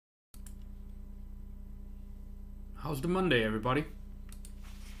How's the Monday, everybody?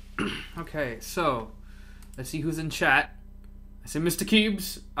 Okay, so let's see who's in chat. I see Mr.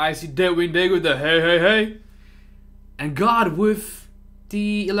 Keebs. I see Deadwing Dig with the hey. And God with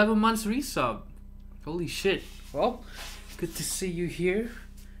the 11 months resub. Holy shit. Well, good to see you here.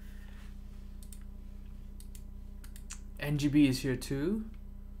 NGB is here too.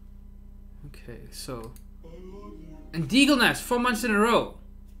 Okay, so. And Deagle Nest, 4 months in a row.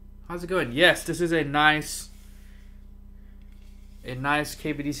 How's it going? Yes, this is a nice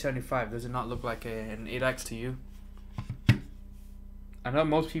KBD 75. Does it not look like an 8X to you? I know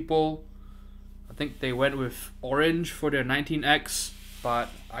most people, I think they went with orange for their 19X, but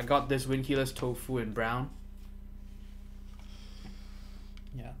I got this Winkeyless Tofu in brown.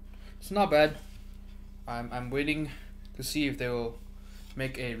 Yeah, it's not bad. I'm waiting to see if they will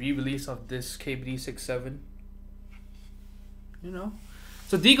make a re-release of this KBD 67. You know.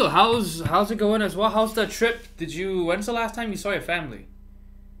 So Deagle, how's it going as well? How's the trip? When's the last time you saw your family?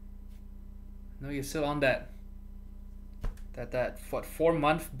 No, you're still on that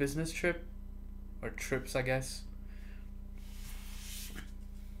 4-month business trip? Or trips, I guess.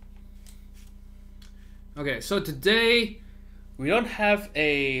 Okay, so today we don't have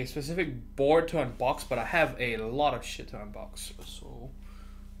a specific board to unbox, but I have a lot of shit to unbox. So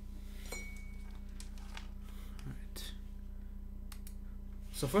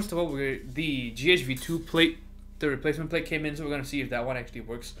So first of all, the GHV2 plate, the replacement plate came in, so we're gonna see if that one actually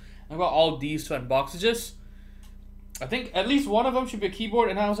works. I've got all these to unbox. It's just, I think at least one of them should be a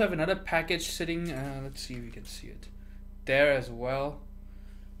keyboard, and I also have another package sitting. Let's see if you can see it there as well.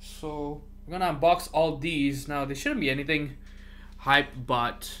 So we're gonna unbox all these. Now they shouldn't be anything hype,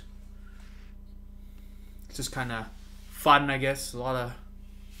 but it's just kind of fun, I guess. A lot of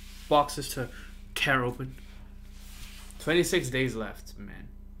boxes to tear open. 26 days left, man.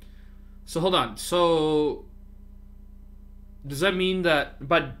 So hold on. So does that mean that?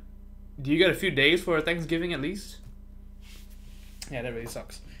 But do you get a few days for Thanksgiving at least? Yeah, that really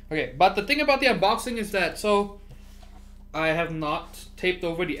sucks. Okay, but the thing about the unboxing is that I have not taped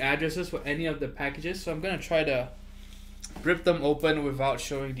over the addresses for any of the packages, so I'm gonna try to rip them open without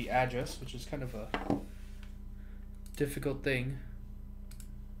showing the address, which is kind of a difficult thing.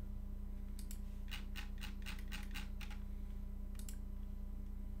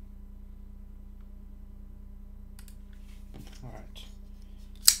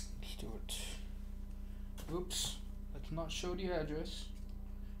 Oops, let's not show the address.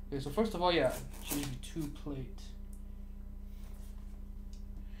 Okay, so first of all, yeah, GHV2 plate.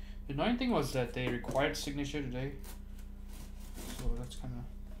 The annoying thing was that they required signature today. So that's kind of,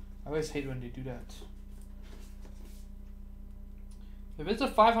 I always hate when they do that. If it's a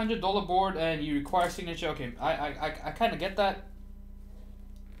 $500 board and you require signature, okay, I kind of get that.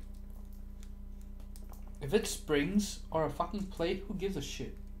 If it's springs or a fucking plate, who gives a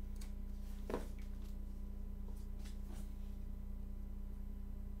shit?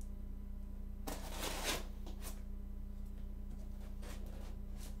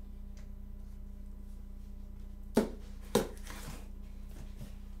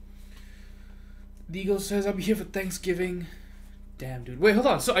 Deagle says, I'll be here for Thanksgiving. Damn, dude. Wait, hold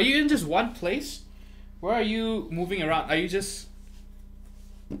on. So are you in just one place? Where are you moving around? Are you just...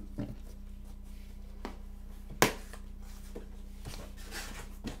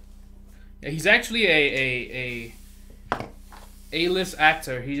 Yeah, he's actually a A-list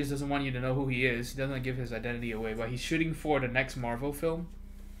actor. He just doesn't want you to know who he is. He doesn't give his identity away. But he's shooting for the next Marvel film.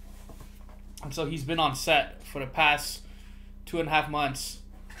 And so he's been on set for the past 2.5 months.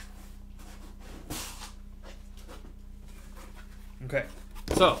 Okay,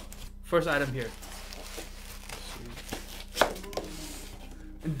 so first item here.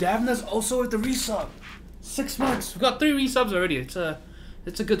 And Davna's also with the resub. 6 months. We've got 3 resubs already. It's a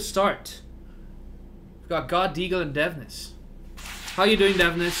good start. We've got God, Deagle, and Devness. How you doing,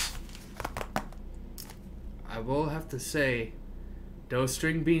 Devness? I will have to say, those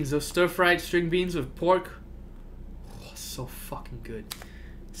string beans, those stir-fried string beans with pork, oh, so fucking good.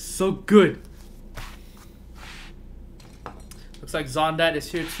 So good. Looks like Zondat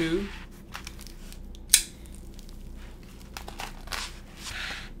is here too.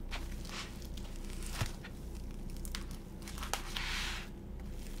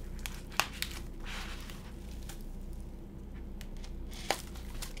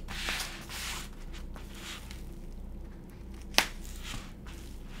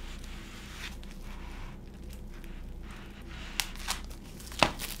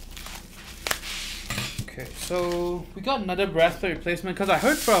 Okay, so we got another brass plate replacement because I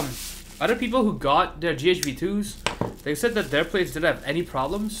heard from other people who got their GHV2s. They said that their plates didn't have any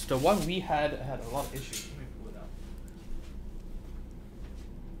problems. The one we had a lot of issues. Let me pull it out.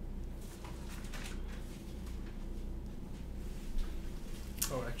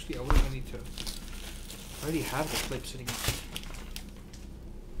 Actually, I wouldn't need to. I already have the plate sitting on.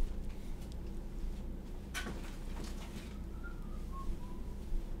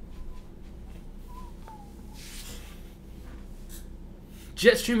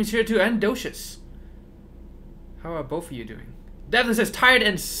 Jetstream is here too, and Docious. How are both of you doing? Devlin says tired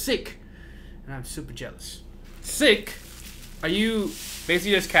and sick, and I'm super jealous. Sick? Are you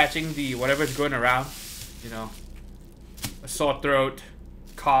basically just catching the whatever's going around? You know, a sore throat,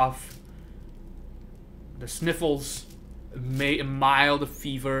 cough, the sniffles, a mild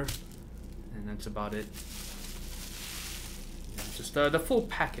fever, and that's about it. Yeah, just the full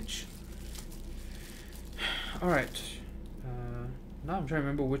package. All right. Now I'm trying to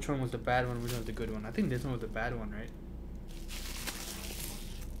remember which one was the bad one, which one was the good one. I think this one was the bad one, right?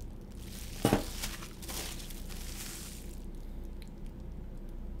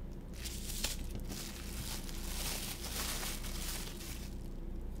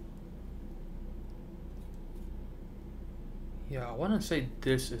 Yeah, I want to say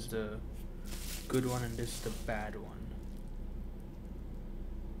this is the good one and this is the bad one.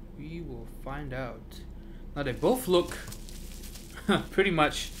 We will find out. Now they both look pretty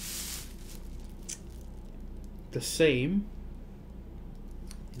much the same.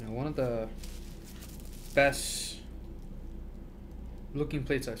 You know, one of the best looking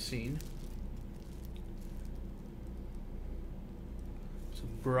plates I've seen. It's a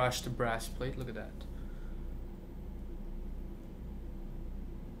brushed brass plate. Look at that.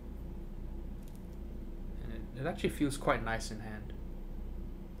 And it actually feels quite nice in hand.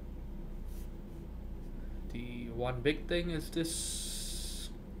 The one big thing is this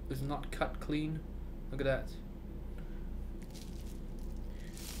is not cut clean. Look at that.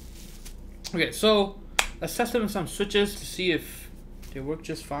 Okay, so let's test them with some switches to see if they work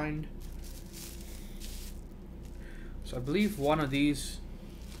just fine. So I believe one of these,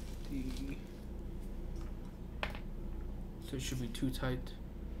 so it should be too tight.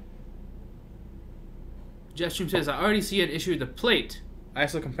 Jetstream says, I already see an issue with the plate.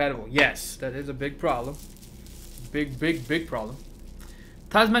 ISO compatible. Yes, that is a big problem. Big problem.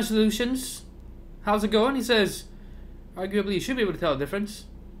 Tasman Solutions, how's it going? He says, arguably you should be able to tell the difference.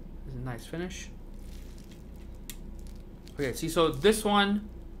 This is a nice finish. Okay, see, so this one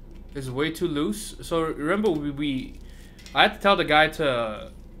is way too loose. So remember, I had to tell the guy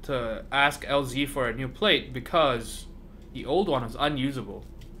to ask LZ for a new plate because the old one was unusable.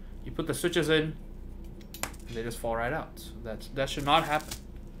 You put the switches in, and they just fall right out. So that should not happen.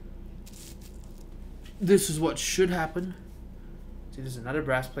 This is what should happen. See, this is another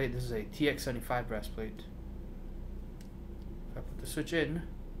brass plate. This is a TX75 brass plate. If I put the switch in,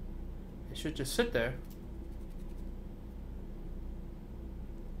 it should just sit there.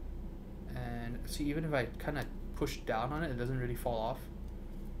 And see, even if I kind of push down on it, it doesn't really fall off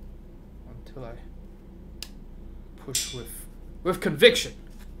until I push with conviction.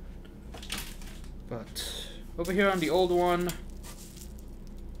 But over here on the old one,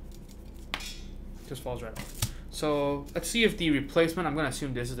 just falls right off. So let's see if the replacement, I'm gonna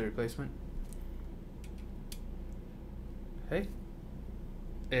assume this is the replacement. Hey,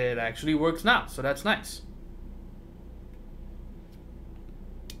 it actually works now, so that's nice.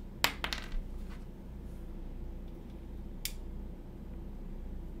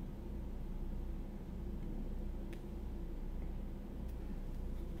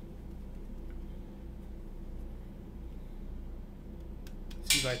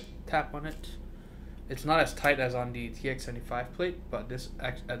 See if I tap on it. It's not as tight as on the TX75 plate, but this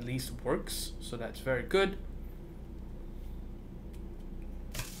at least works, so that's very good.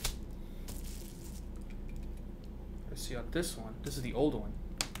 Let's see on this one. This is the old one.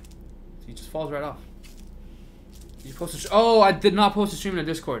 See, it just falls right off. You post oh, I did not post a stream in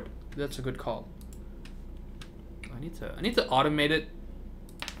the Discord. That's a good call. I need to automate it.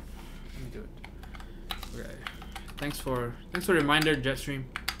 Let me do it. Okay. Thanks for the reminder, Jetstream.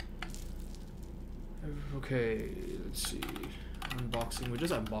 Okay, let's see. Unboxing. We're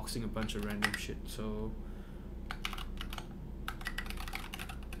just unboxing a bunch of random shit, so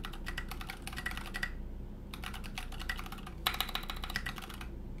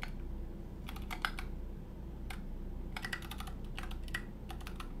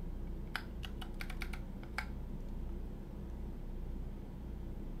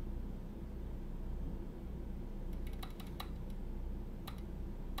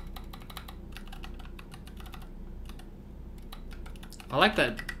I like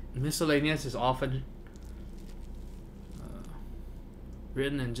that miscellaneous is often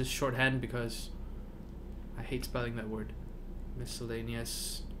written in just shorthand because I hate spelling that word.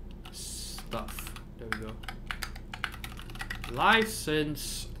 Miscellaneous stuff. There we go. live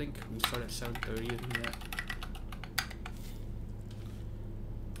since I think we started at 7:30. Isn't that?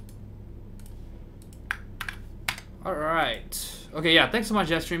 All right. Okay, yeah. Thanks so much,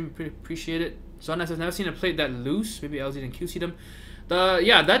 Jetstream. Appreciate it. Zona says never seen a plate that loose. Maybe LZ and QC them.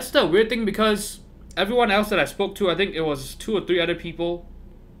 Yeah, that's the weird thing because everyone else that I spoke to, I think it was 2 or 3 other people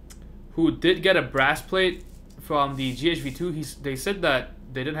who did get a brass plate from the GHV2. They said that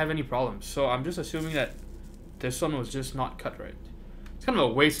they didn't have any problems. So I'm just assuming that this one was just not cut right. It's kind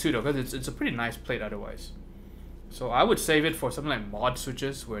of a waste too though, because it's a pretty nice plate otherwise. So I would save it for something like mod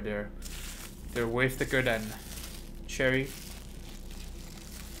switches where they're way thicker than cherry.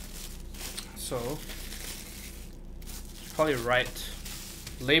 So probably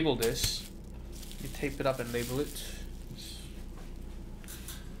label this. You tape it up and label it.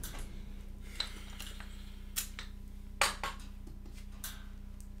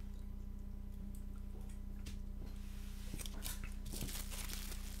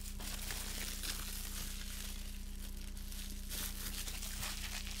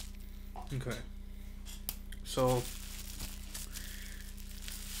 Okay. So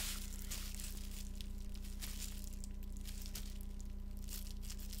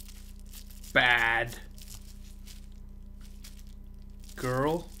bad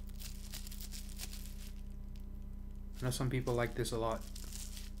girl. I know some people like this a lot.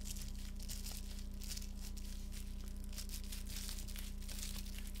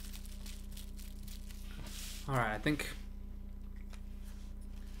 Alright, I think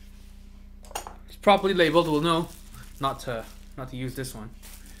it's properly labeled. We'll know not to use this one.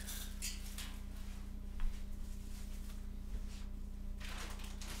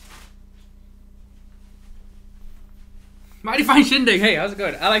 Mighty Fine Shindig, hey, how's it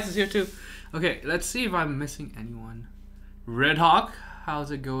going? Alex is here too. Okay, let's see if I'm missing anyone. Red Hawk,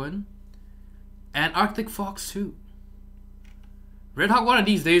 how's it going? And Arctic Fox too. Red Hawk, one of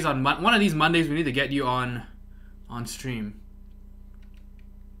these days one of these Mondays we need to get you on stream.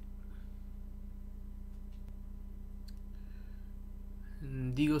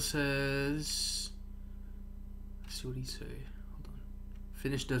 And Digo says, let's see what he say. Hold on.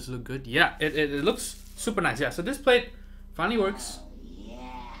 Finish does look good. Yeah, it looks super nice. Yeah, so this plate finally works.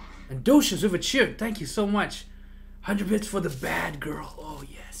 And Docious with a cheer. Thank you so much. 100 bits for the bad girl. Oh,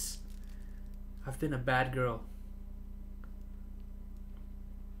 yes. I've been a bad girl.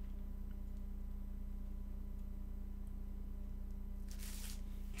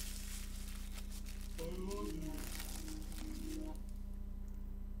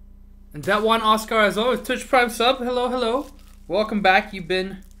 And that one Oscar as always. Twitch Prime sub. Hello, hello. Welcome back. You've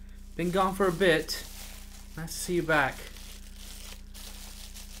been gone for a bit. Nice to see you back.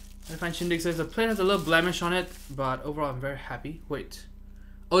 I find Shindig says the plate has a little blemish on it, but overall I'm very happy. Wait.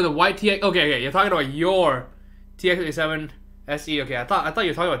 Oh, the white TX. Okay, you're talking about your TX87 SE. Okay, I thought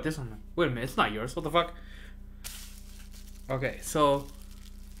you were talking about this one. Wait a minute, it's not yours. What the fuck? Okay, so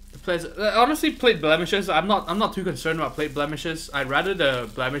the plates. Honestly, plate blemishes. I'm not too concerned about plate blemishes. I'd rather the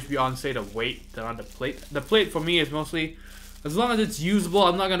blemish be on, say, the weight than on the plate. The plate for me is mostly, as long as it's usable,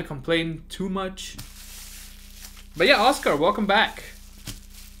 I'm not gonna complain too much. But yeah, Oscar, welcome back.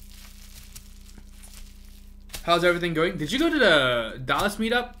 How's everything going? Did you go to the Dallas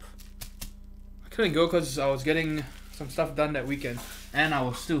meetup? I couldn't go because I was getting some stuff done that weekend, and I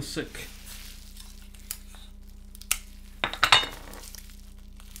was still sick.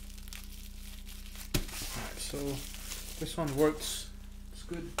 Alright, so this one works. It's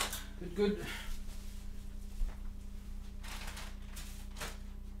good. Good.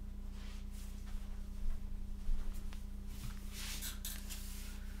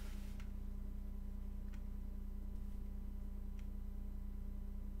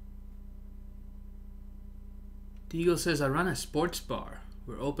 Deagle says, I run a sports bar.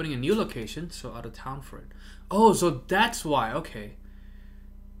 We're opening a new location, so out of town for it. Oh, so that's why. Okay.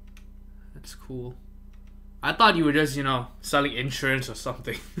 That's cool. I thought you were just, selling insurance or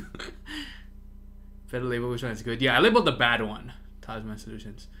something. Better label which one is good. Yeah, I labeled the bad one. Talisman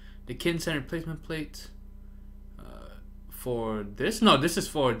Solutions. The Kin Center replacement plate. For this? No, this is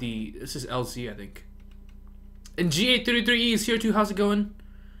for this is LZ, I think. And G833E is here too. How's it going?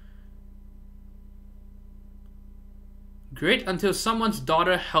 Great until someone's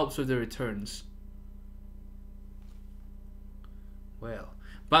daughter helps with the returns. Well,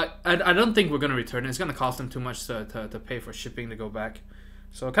 but I don't think we're going to return it. It's going to cost them too much to pay for shipping to go back.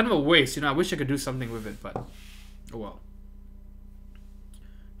 So kind of a waste. I wish I could do something with it, but oh well.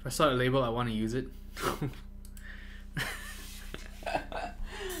 If I saw a label, I want to use it.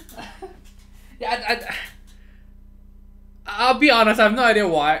 Yeah, I'll be honest, I have no idea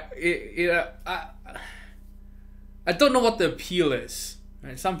why. I don't know what the appeal is.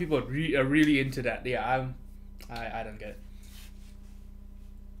 Right? Some people are really into that. Yeah, I don't get it.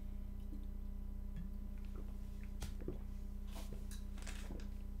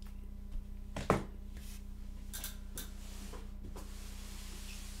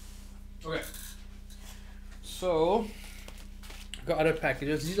 Okay. So, got other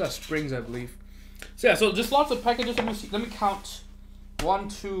packages. These are springs, I believe. So yeah, so just lots of packages. Let me see. Let me count. 1,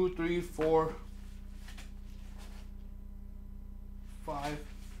 2, 3, 4, 5,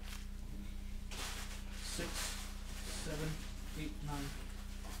 6, 7, 8, 9.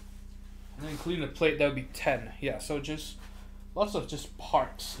 And then including the plate, that would be 10. Yeah, so just lots of just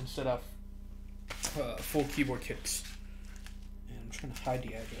parts instead of full keyboard kits. And I'm trying to hide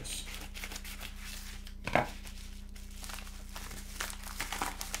the address.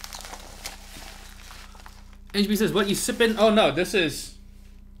 HB says, what you sipping? Oh no, this is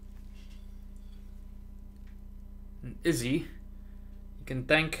Izzy. You can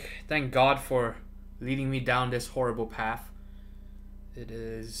thank God for leading me down this horrible path. It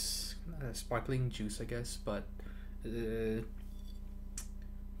is sparkling juice, I guess, but the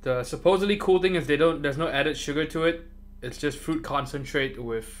supposedly cool thing is there's no added sugar to it. It's just fruit concentrate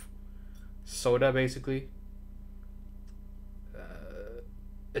with soda, basically.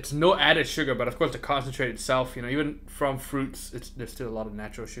 It's no added sugar, but of course the concentrate itself, you know, even from fruits, there's still a lot of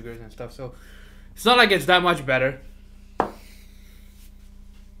natural sugars and stuff. So it's not like it's that much better.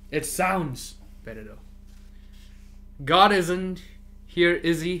 It sounds better though. God isn't here,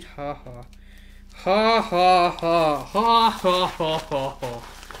 is he? Ha ha. Ha ha ha ha ha ha ha ha.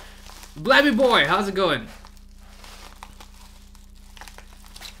 Blabby boy, how's it going?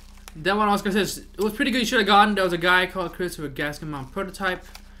 That one Oscar says, it was pretty good, you should have gone. There was a guy called Chris with a gasket mount prototype.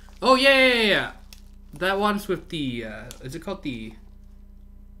 Oh yeah. That one's with the is it called the,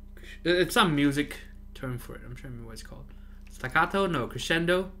 it's some music term for it. I'm trying to remember what it's called. Staccato? No.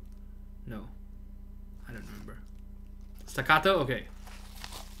 Crescendo? No. I don't remember. Staccato? Okay.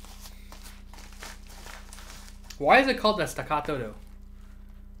 Why is it called that staccato though?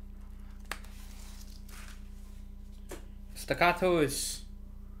 Staccato is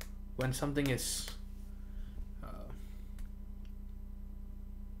when something is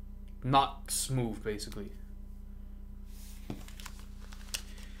not smooth, basically.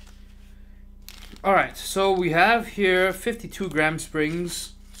 Alright, so we have here 52 gram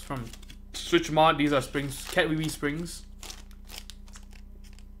springs from Switch Mod. These are springs, GHV2 springs.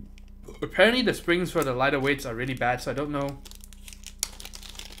 Apparently the springs for the lighter weights are really bad, so I don't know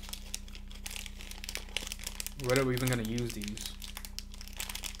whether we're even going to use these.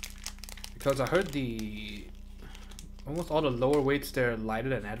 Because I heard almost all the lower weights, they're lighter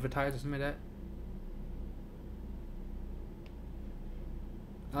than advertised or something like that.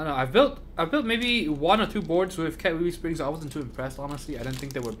 I don't know. I've built maybe 1 or 2 boards with GHV2 springs. I wasn't too impressed, honestly. I didn't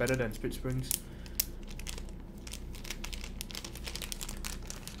think they were better than split springs.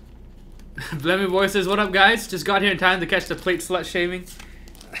 Blemmy Boy says, what up guys? Just got here in time to catch the plate slut shaming.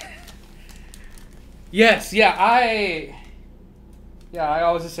 Yes, yeah, I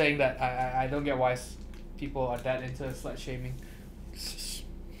was just saying that I don't get why people are that into slut shaming. It's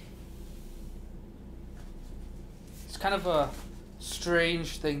kind of a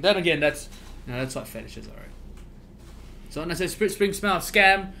strange thing. Then again, that's what fetish is, alright. So when I say split spring smell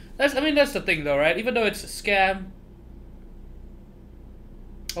scam, that's the thing though, right? Even though it's a scam,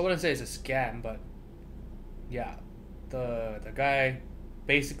 I wouldn't say it's a scam, but yeah, the guy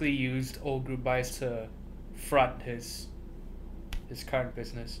basically used old group buys to front his current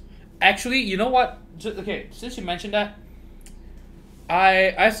business. Actually, you know what? Okay, since you mentioned that,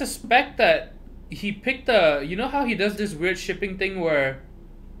 I suspect that he picked you know how he does this weird shipping thing where,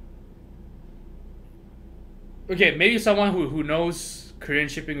 okay, maybe someone who knows Korean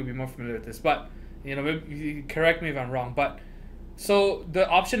shipping would be more familiar with this, but you know, maybe, correct me if I'm wrong, but so the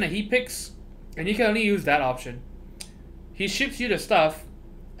option that he picks, and you can only use that option, he ships you the stuff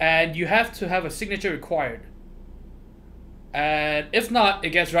and you have to have a signature required, and if not, it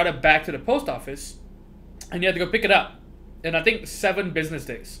gets routed back to the post office and you have to go pick it up in I think 7 business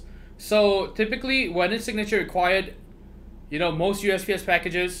days. So typically when it's signature required, you know, most USPS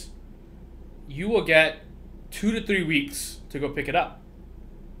packages, you will get 2 to 3 weeks to go pick it up.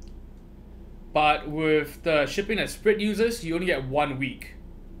 But with the shipping that Sprit uses, you only get 1 week.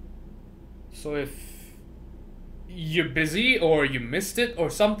 So if you're busy or you missed it or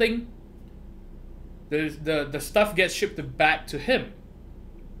something, the stuff gets shipped back to him.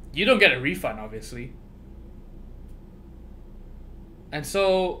 You don't get a refund, obviously. And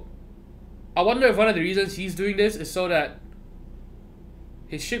so I wonder if one of the reasons he's doing this is so that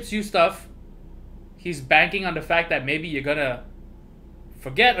he ships you stuff, he's banking on the fact that maybe you're gonna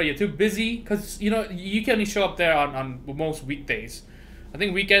forget or you're too busy, because you know you can only show up there on most weekdays. I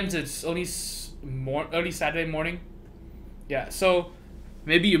think weekends it's only early Saturday morning. Yeah, so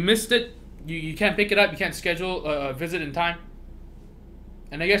maybe you missed it. You can't pick it up. You can't schedule a visit in time.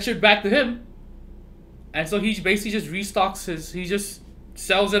 And I guess you're back to him. And so he basically just restocks he just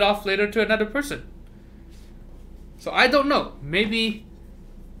sells it off later to another person. So I don't know. Maybe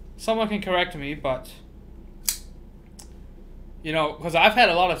someone can correct me, but you know, because I've had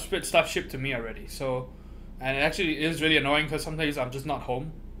a lot of Sprit stuff shipped to me already. So, and it actually is really annoying because sometimes I'm just not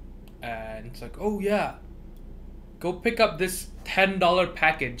home, and it's like, oh yeah, go pick up this $10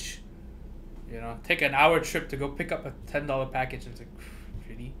 package. You know, take an hour trip to go pick up a $10 package, and it's like,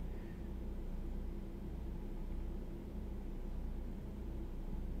 really?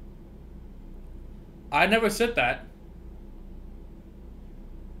 I never said that.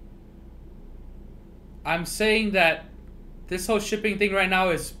 I'm saying that this whole shipping thing right now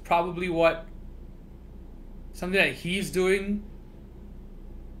is probably something that he's doing,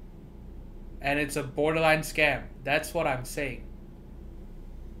 and it's a borderline scam. That's what I'm saying.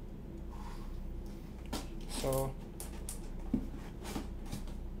 So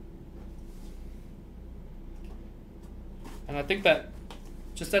and I think that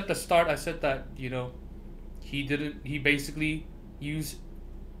just at the start I said that, you know, he basically used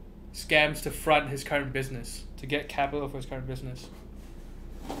scams to front his current business, to get capital for his current business.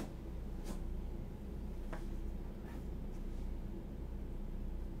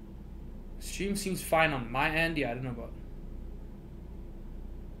 Stream seems fine on my end. Yeah, I don't know about.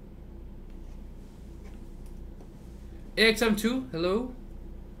 AXM2, hello.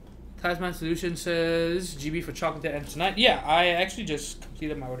 Tasman Solution says GB for chocolate and tonight. Yeah, I actually just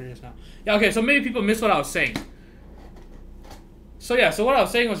completed my order just now. Yeah, okay, so maybe people missed what I was saying. So yeah, so what I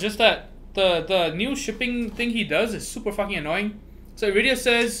was saying was just that the new shipping thing he does is super fucking annoying. So Iridia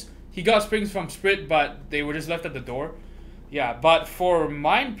says he got springs from Sprit, but they were just left at the door. Yeah, but for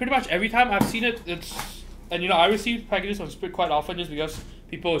mine, pretty much every time I've seen it, and you know, I receive packages from Sprit quite often just because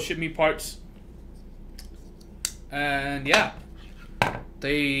people ship me parts. And yeah,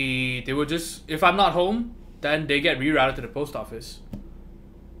 they will just, if I'm not home, then they get rerouted to the post office.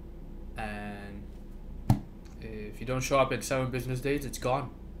 And if you don't show up in 7 business days, it's gone.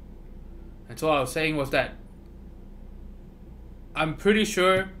 And so what I was saying was that I'm pretty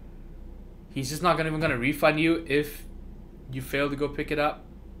sure he's just not even gonna refund you if you fail to go pick it up.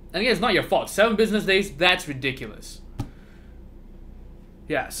 And again, it's not your fault. 7 business days, that's ridiculous.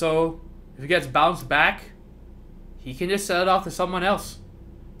 Yeah, so if it gets bounced back, he can just sell it off to someone else.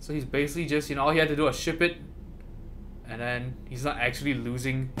 So he's basically just, you know, all he had to do was ship it, and then he's not actually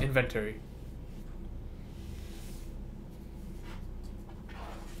losing inventory.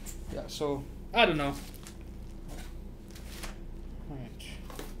 Yeah, so I don't know. Alright.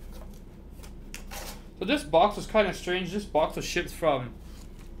 So this box was kind of strange. This box was shipped from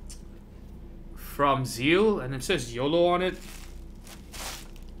Zeal, and it says YOLO on it.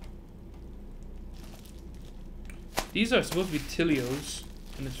 These are supposed to be Tilios,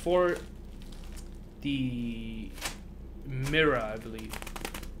 and it's for the Mira, I believe.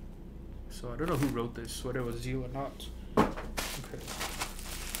 So I don't know who wrote this, whether it was Zeal or not. Okay.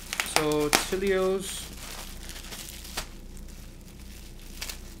 So Tilios.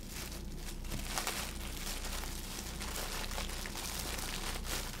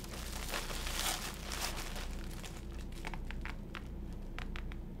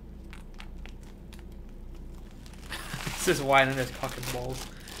 This is wine and his cock and balls.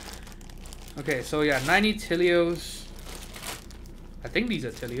 Okay, so yeah, 90 Tilios. I think these are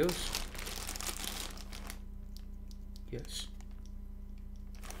Tilios. Yes.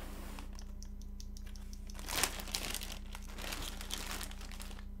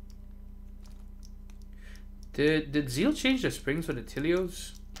 Did Zeal change the springs for the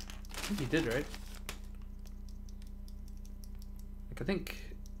Tilios? I think he did, right? Like, I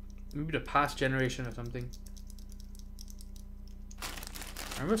think maybe the past generation or something.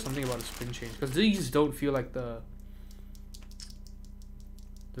 I remember something about a spring change, because these don't feel like the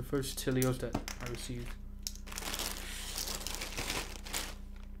first Tilios that I received.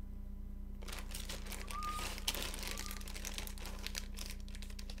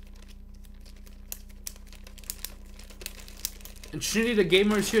 And Trinity the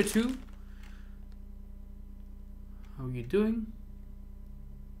Gamer is here too. How are you doing?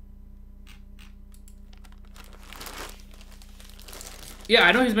 Yeah,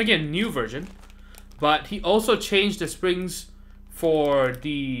 I know he's making a new version, but he also changed the springs for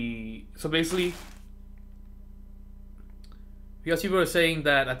the... So basically, Because people are saying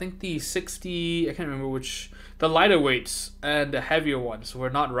that I think the 60, I can't remember which, the lighter weights and the heavier ones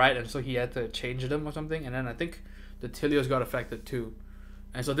were not right, and so he had to change them or something. And then I think the Tilios got affected too.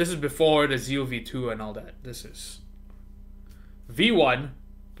 And so this is before the GHV2 and all that. This is V1,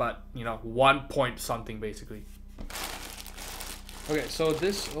 but you know, 1 point something basically. Okay, so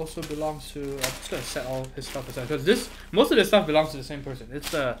this also belongs to. I'm just gonna set all his stuff aside because most of this stuff belongs to the same person.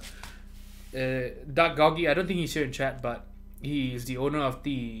 It's Doug Goggy. I don't think he's here in chat, but he's the owner of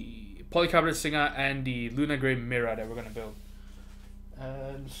the polycarbonate Singer and the Luna Grey mirror that we're gonna build.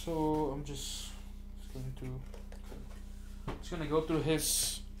 And so I'm just gonna go through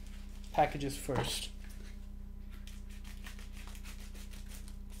his packages first.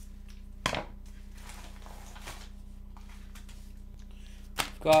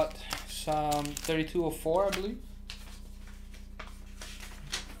 Got some 3204, I believe.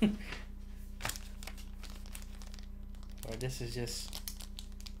 Or this is just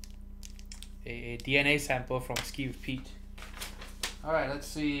a DNA sample from Ski with Pete. Alright, let's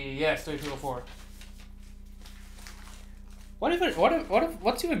see. Yes, 3204.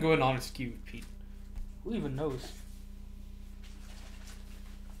 What's even going on with Ski with Pete? Who even knows?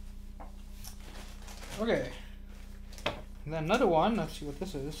 Okay. And then another one, let's see what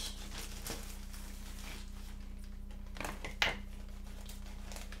this is.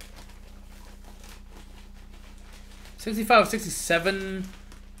 $65 or 67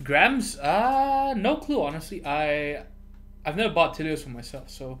 grams? No clue, honestly. I've never bought Tilios for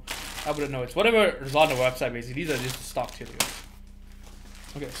myself, so I wouldn't know. It's whatever is on the website, basically. These are just the stock Tilios.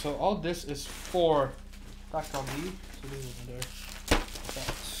 Okay, so all this is for Dr. Lee. So this is another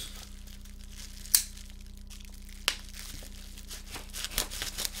box.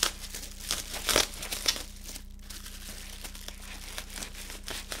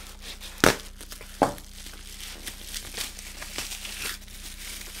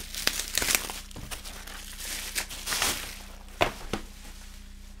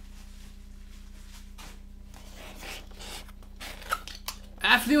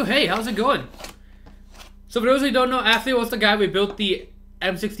 Athleo, hey, how's it going? So for those who don't know, Athleo was the guy we built the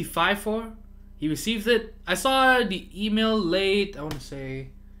M65 for. He received it. I saw the email late, I want to say,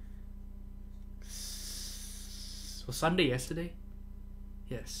 was Sunday yesterday?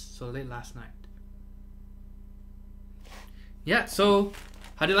 Yes, so late last night. Yeah, so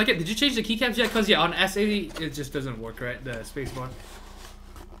how do you like it? Did you change the keycaps yet? Because yeah, on S80 it just doesn't work, right? The spacebar.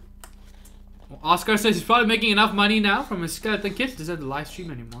 Oscar says he's probably making enough money now from his skeleton kits. Doesn't live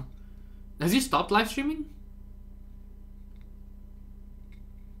stream anymore. Has he stopped live streaming?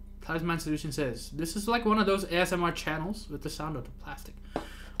 Talisman Solution says this is like one of those ASMR channels with the sound of the plastic.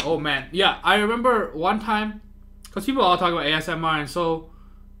 Oh man, yeah, I remember one time because people all talk about ASMR, and so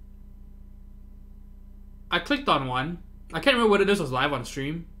I clicked on one. I can't remember whether this was live on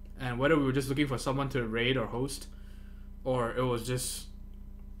stream and whether we were just looking for someone to raid or host, or it was just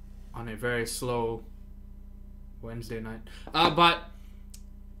on a very slow Wednesday night. But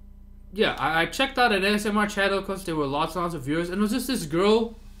yeah, I checked out an ASMR channel because there were lots and lots of viewers, and it was just this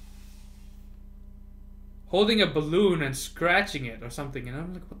girl holding a balloon and scratching it or something, and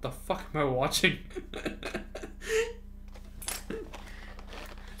I'm like, what the fuck am I watching?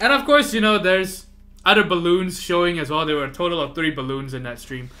 And of course, you know, there's other balloons showing as well. There were a total of 3 balloons in that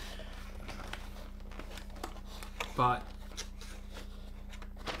stream. But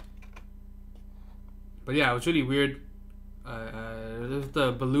yeah, it was really weird.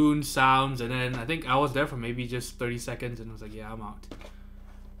 The balloon sounds, and then I think I was there for maybe just 30 seconds, and I was like, yeah, I'm out.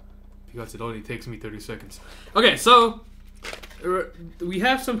 Because it only takes me 30 seconds. Okay, so we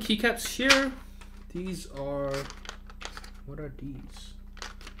have some keycaps here. These are... what are these?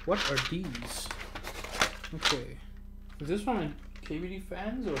 What are these? Okay. Is this from KBD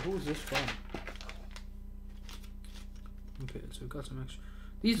fans, or who is this from? Okay, so we've got some extra...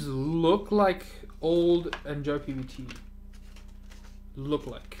 These look like old Enjoy PBT. Look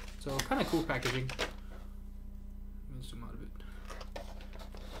like. So kind of cool packaging. Let me zoom out a bit.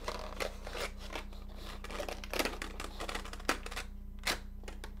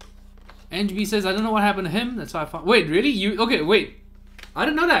 NGB says, I don't know what happened to him. That's how I found... Wait, really? You... Okay, wait. I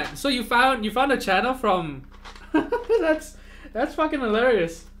didn't know that. So you found a channel from... That's fucking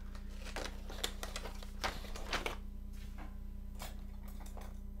hilarious.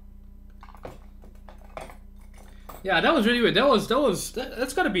 Yeah, that was really weird.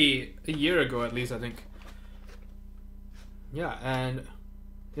 That's gotta be a year ago at least, I think. Yeah, and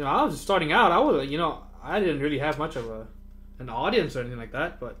you know, I was starting out. I didn't really have much of an audience or anything like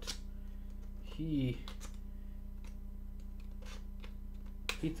that, but he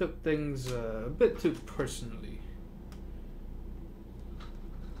took things a bit too personally.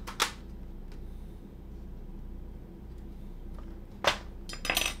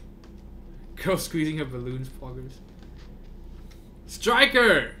 Girl squeezing her balloons, poggers.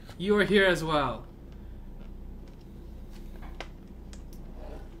 Striker! You are here as well.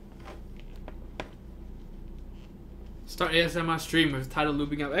 Start ASMR stream with title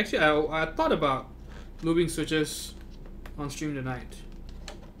looping up. Actually, I thought about looping switches on stream tonight,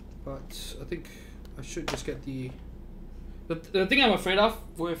 but I think I should just get the thing I'm afraid of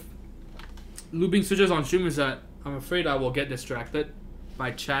with looping switches on stream is that I'm afraid I will get distracted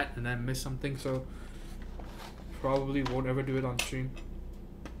by chat and then miss something, so probably won't ever do it on stream.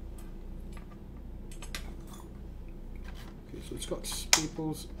 Okay, so it's got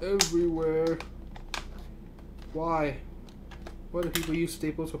staples everywhere. Why? Why do people use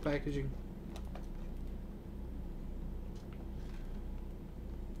staples for packaging?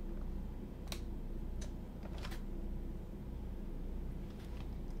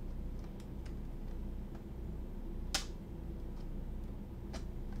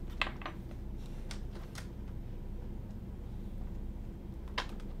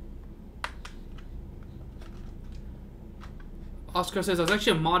 Oscar says I was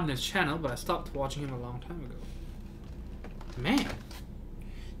actually a mod in his channel, but I stopped watching him a long time ago. Man.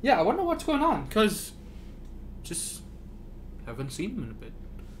 Yeah, I wonder what's going on, because just haven't seen him in a bit.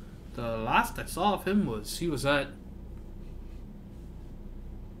 The last I saw of him was he was at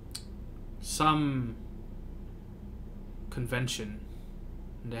some convention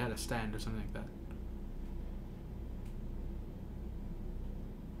and they had a stand or something like that.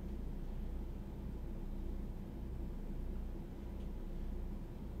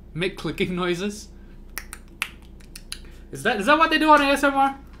 Make clicking noises. Is that what they do on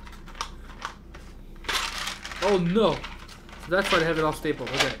ASMR? Oh no. So that's why they have it all stapled.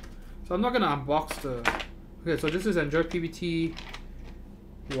 Okay. So I'm not gonna unbox the. Okay, so this is Enjoy PBT.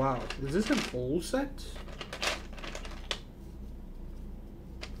 Wow. Is this an old set?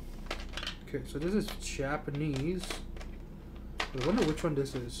 Okay, so this is Japanese. I wonder which one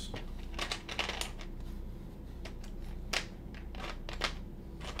this is.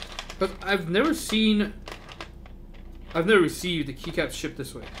 But I've never received the keycaps shipped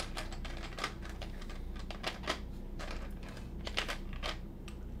this way.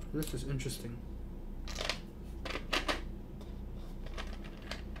 This is interesting.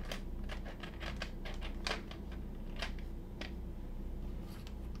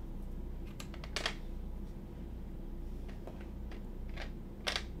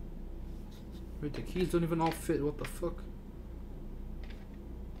 Wait, the keys don't even all fit. What the fuck?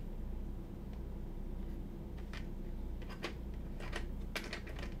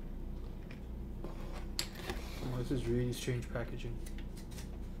 This is really strange packaging.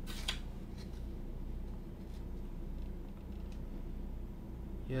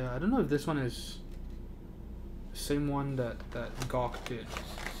 Yeah, I don't know if this one is the same one that Gawk did.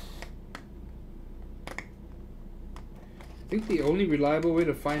 I think the only reliable way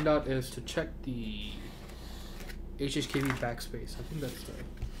to find out is to check the HHKB backspace. I think that's the...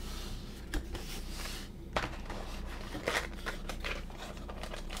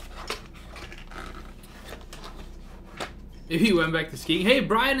 Maybe he went back to skiing. Hey,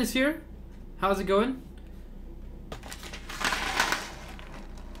 Brian is here. How's it going?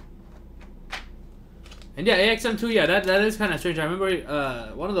 And yeah, AXM2, yeah, that is kind of strange. I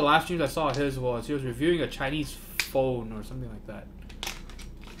remember one of the last streams I saw of his was he was reviewing a Chinese phone or something like that.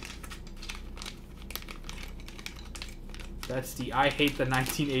 That's the I hate the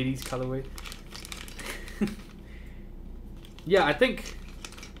 1980s colorway. Yeah, I think...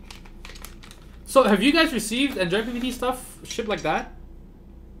 So, have you guys received Enjoy PBT stuff shipped like that?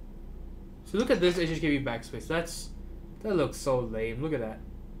 So look at this HHKB backspace. That looks so lame. Look at that.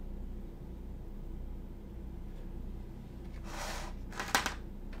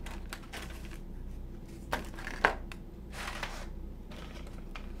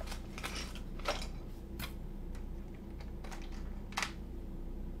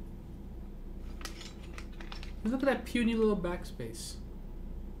 Look at that puny little backspace.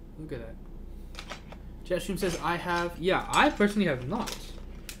 Look at that. Jetstream says I have. Yeah, I personally have not.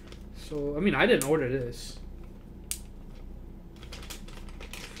 So, I mean, I didn't order this.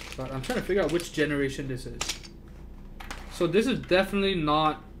 But I'm trying to figure out which generation this is. So this is definitely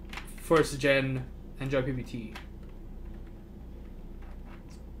not first gen Enjoy PBT.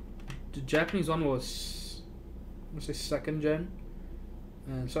 The Japanese one was, let's say, second gen.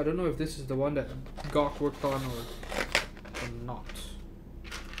 And so I don't know if this is the one that Gawk worked on or not.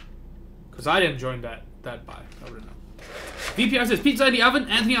 Because I didn't join that buy. I wouldn't know. VPR says pizza in the oven.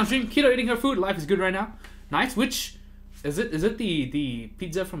 Anthony on stream. Keto eating her food. Life is good right now. Nice. Which is it? Is it the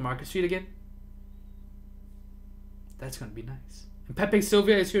pizza from Market Street again? That's gonna be nice. And Pepe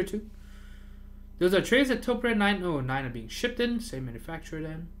Sylvia is here too. Those are trays that Topred 909 are being shipped in. Same manufacturer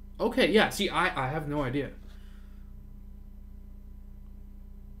then. Okay, yeah. See, I have no idea.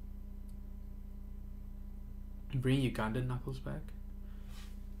 Bring Ugandan knuckles back.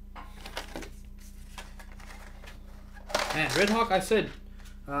 Man, Red Hawk, I said,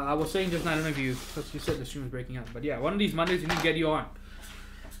 I was saying just now, I don't know if you, because you said the stream was breaking up, but yeah, one of these Mondays we need to get you on.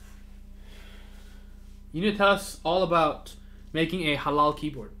 You need to tell us all about making a halal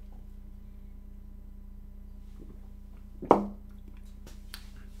keyboard.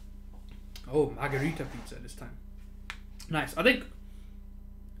 Oh, margarita pizza this time. Nice. I think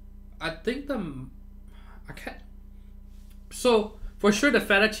I can't. So for sure, the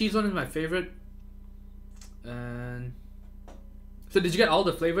feta cheese one is my favorite. And so, did you get all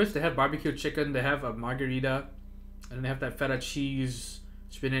the flavors? They have barbecue chicken. They have a margarita, and then they have that feta cheese,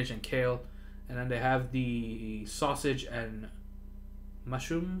 spinach, and kale, and then they have the sausage and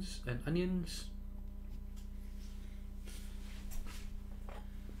mushrooms and onions.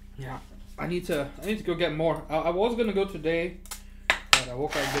 Yeah, I need to go get more. I was gonna go today, but I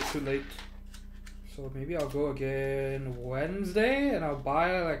woke up a bit too late. So maybe I'll go again Wednesday, and I'll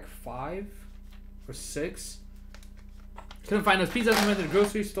buy like 5 or 6. Couldn't find those pizzas I went to the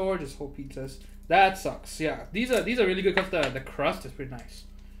grocery store. Just whole pizzas. That sucks. Yeah, these are really good because the crust is pretty nice,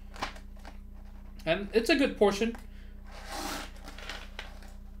 and it's a good portion.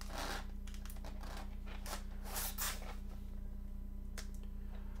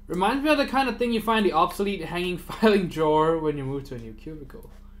 Reminds me of the kind of thing you find the obsolete hanging filing drawer when you move to a new cubicle.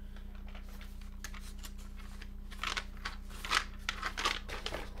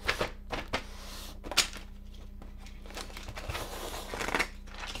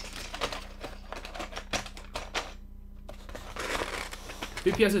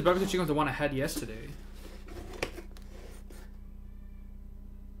 BPS says barbecue chicken was the one I had yesterday.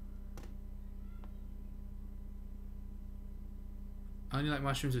 I only like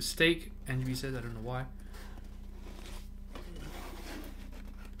mushrooms with steak. NGB says, I don't know why.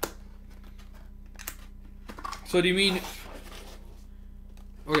 So do you mean?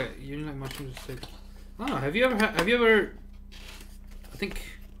 Okay, you only like mushrooms with steak. I don't know. Have you ever? I think.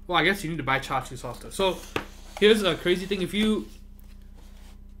 Well, I guess you need to buy chachu sauce though. So here's a crazy thing: if you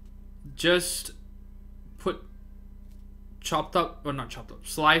just put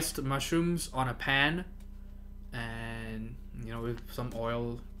sliced mushrooms on a pan, and with some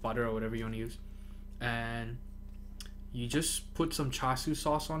oil, butter, or whatever you want to use, and you just put some chasu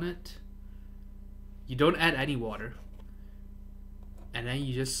sauce on it. You don't add any water, and then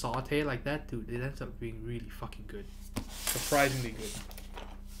you just saute it like that, dude. It ends up being really fucking good, surprisingly good.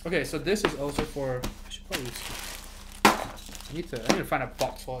 Okay, so this is also for. I should probably use. I need to find a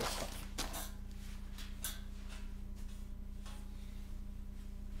box for all this stuff.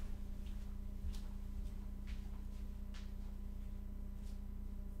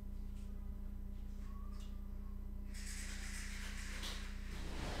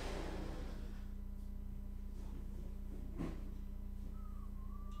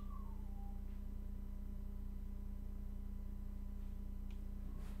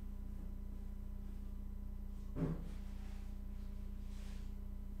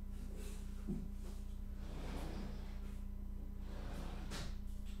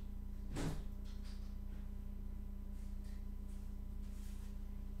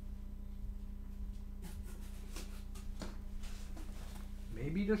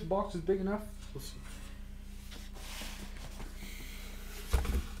 Maybe this box is big enough. We'll see.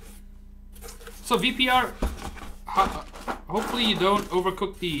 So VPR, hopefully you don't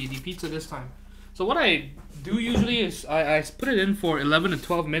overcook the pizza this time. So what I do usually is I put it in for 11 to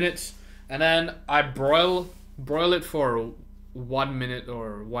 12 minutes, and then I broil it for 1 minute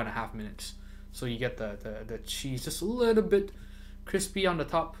or 1.5 minutes. So you get the cheese just a little bit crispy on the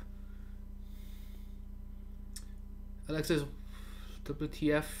top. Alexis,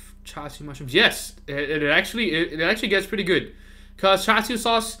 WTF chassis mushrooms? Yes, it actually gets pretty good, because chassis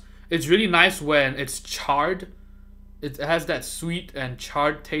sauce is really nice when it's charred. It has that sweet and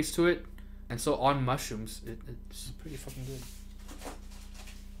charred taste to it, and so on mushrooms, it's pretty fucking good.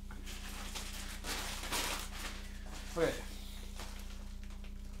 Okay.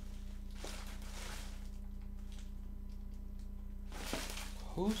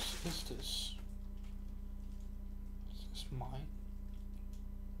 Whose is this? Is this mine?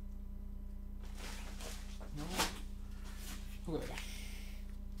 No. Okay.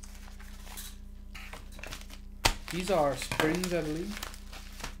 These are springs, I believe.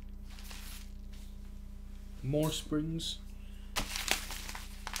 More springs.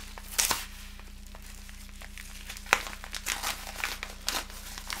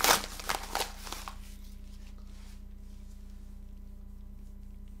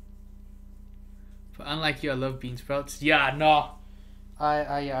 But unlike you, I love bean sprouts. Yeah, no.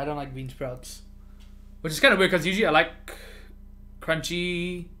 I don't like bean sprouts. Which is kind of weird because usually I like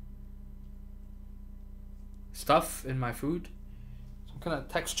crunchy stuff in my food. Some kind of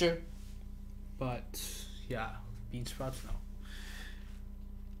texture. But yeah, bean sprouts, no.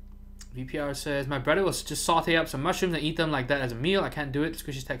 VPR says, my brother will just saute up some mushrooms and eat them like that as a meal. I can't do it. The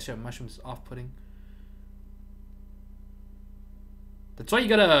squishy texture of mushrooms is off-putting. That's why you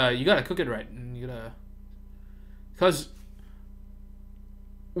gotta cook it right. And you gotta, because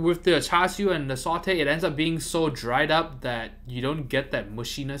with the char siu and the saute, it ends up being so dried up that you don't get that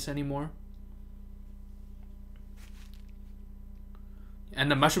mushiness anymore. And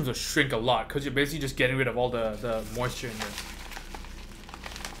the mushrooms will shrink a lot because you're basically just getting rid of all the moisture in there.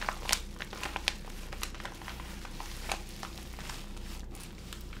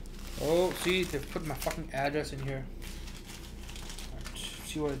 Oh, see, they've put my fucking address in here. Let's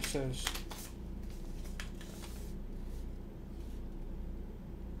see what it says.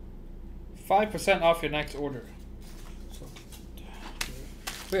 $5% off your next order. So,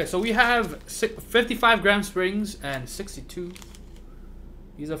 okay, so we have 55 gram springs and 62.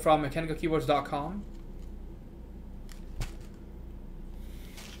 These are from mechanicalkeyboards.com.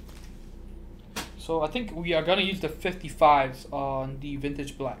 So I think we are gonna use the 55s on the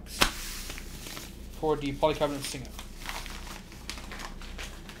vintage blacks for the polycarbonate Singer.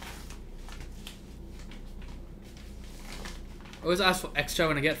 I always ask for extra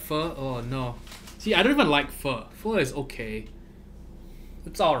when I get pho. Oh no. See, I don't even like pho. Pho is okay.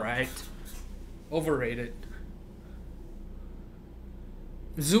 It's alright. Overrated.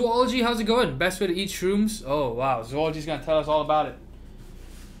 Zoology, how's it going? Best way to eat shrooms? Oh wow, Zoology's gonna tell us all about it.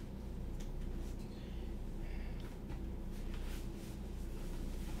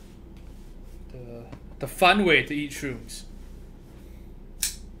 The fun way to eat shrooms.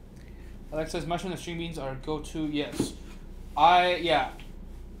 Alex says mushroom and string beans are go-to. Yes. I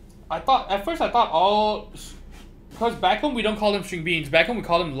thought at first all, because back home we don't call them string beans. Back home we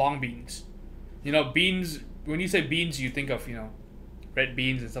call them long beans. You know, beans, when you say beans you think of, you know, red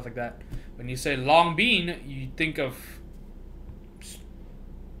beans and stuff like that. When you say long bean, you think of,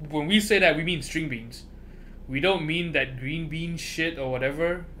 when we say that we mean string beans. We don't mean that green bean shit or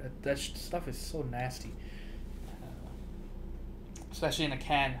whatever. That stuff is so nasty. Especially in a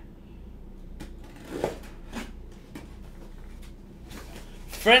can.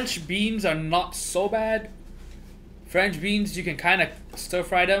 French beans are not so bad. French beans, you can kind of stir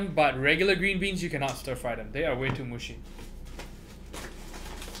fry them, but regular green beans, you cannot stir fry them. They are way too mushy.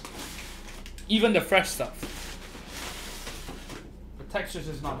 Even the fresh stuff. The texture is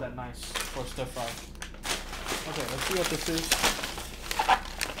just not that nice for stir fry. Okay, let's see what this is.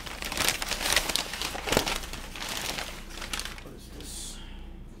 What is this?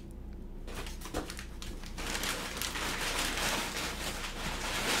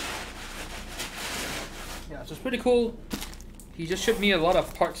 Yeah, so it's pretty cool. He just shipped me a lot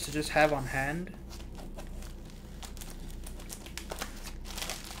of parts to just have on hand.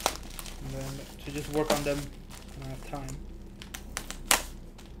 And then to just work on them when I have time.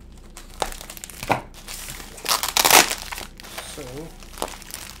 So,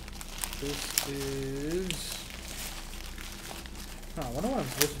 this is... Oh, I wonder what I'm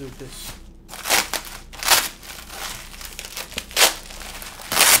supposed to do with this.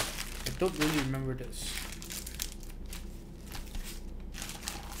 I don't really remember this.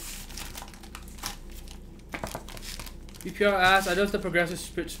 BPR asks, are those the progressive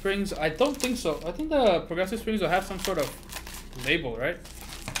springs? I don't think so. I think the progressive springs will have some sort of label, right?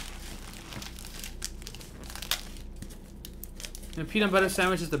 And peanut butter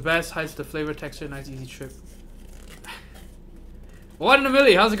sandwich is the best, hides the flavor, texture, nice easy trip. One in a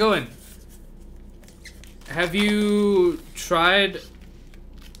million, how's it going? Have you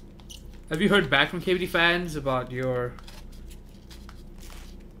heard back from KBD fans about your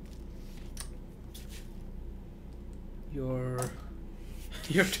your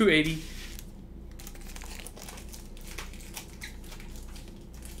 280?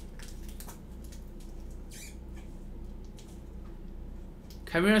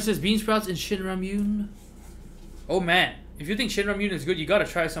 Chimera says bean sprouts and Shin Ramyun. Oh man, if you think Shin Ramyun is good, you gotta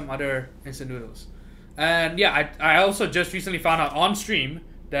try some other instant noodles. And yeah, I also just recently found out on stream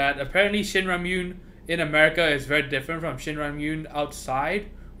that apparently Shin Ramyun in America is very different from Shin Ramyun outside,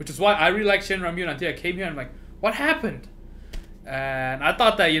 which is why I really like Shin Ramyun until I came here and I'm like, what happened? And I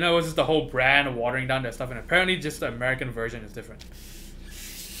thought that, you know, it was just the whole brand watering down their stuff, and apparently just the American version is different.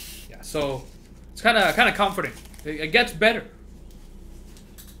 Yeah, so it's kind of comforting. It gets better.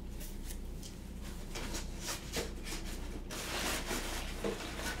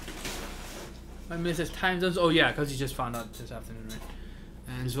 I missed his time zones. Oh yeah, because he just found out this afternoon, right?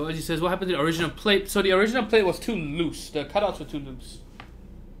 And so he says, what happened to the original plate? So the original plate was too loose. The cutouts were too loose.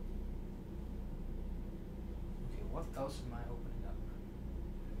 Okay, what else am I opening up?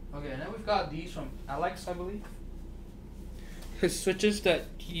 Okay, and then we've got these from Alex, I believe. His switches that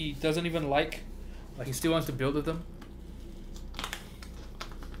he doesn't even like he still wants to build with them.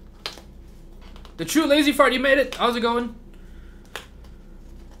 The true lazy fart, you made it. How's it going?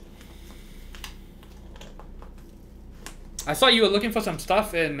 I saw you were looking for some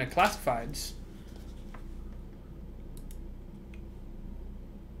stuff in classifieds.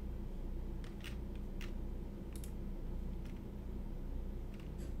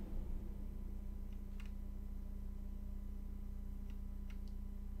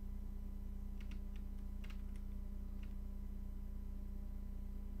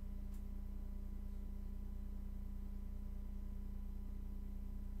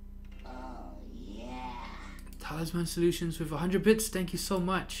 Talisman Solutions with 100 bits. Thank you so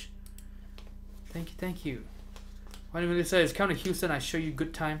much. Thank you, thank you. Why did say it's County Houston? I show you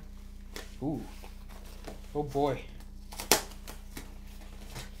good time. Ooh. Oh boy.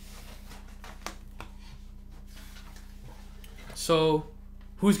 So,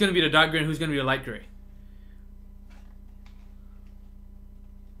 who's gonna be the dark gray and who's gonna be the light gray?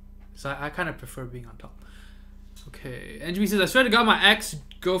 So I kind of prefer being on top. Okay. NGB says, I swear to God, my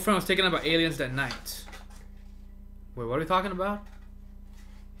ex-girlfriend was taken up by aliens that night. Wait, what are we talking about?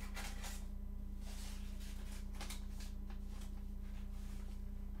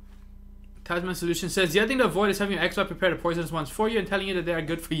 Tasman Solution says, the other thing to avoid is having your ex-wife prepare the poisonous ones for you and telling you that they are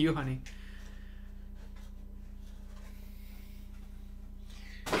good for you, honey.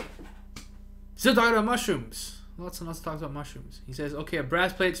 Still talking about mushrooms. Lots and lots of talks about mushrooms. He says, okay, a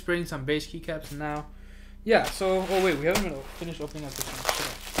brass plate, spring, some base keycaps now. Yeah, so, oh wait, we haven't even finished opening up this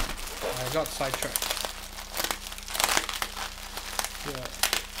one. I got sidetracked. Yeah.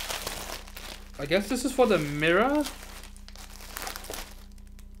 I guess this is for the mirror.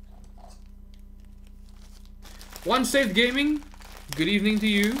 One Safe Gaming, good evening to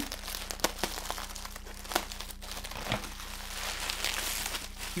you.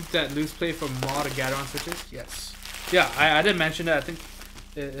 Keep that loose plate for mod to gather on switches. Yes. Yeah, I did mention that. I think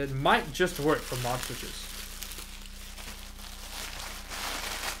it might just work for mod switches.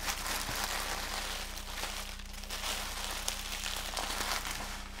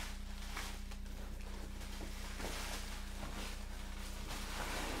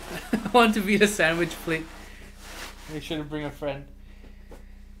 I want to be the sandwich plate. Make sure to bring a friend.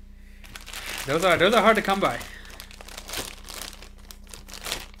 Those are hard to come by.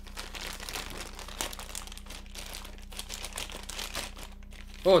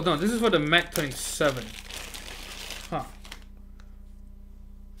 Oh no, this is for the MF87. Huh.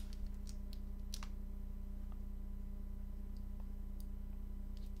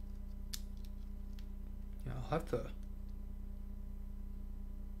 Yeah, I'll have to.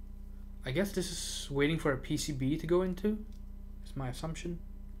 I guess this is waiting for a PCB to go into. Is my assumption.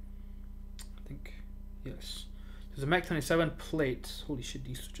 I think yes. There's a MF27 plate. Holy shit,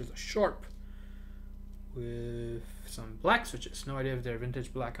 these switches are sharp. With some black switches. No idea if they're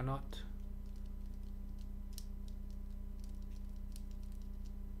vintage black or not.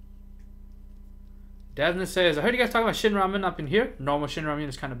 Devna says, I heard you guys talking about Shin Ramen up in here. Normal Shin Ramen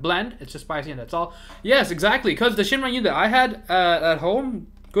is kind of bland. It's just spicy and that's all. Yes, exactly. Because the Shin Ramen that I had at home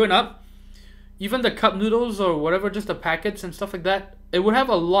growing up, even the cup noodles or whatever, just the packets and stuff like that, it would have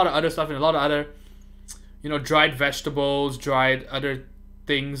a lot of other stuff and a lot of other, you know, dried vegetables, dried other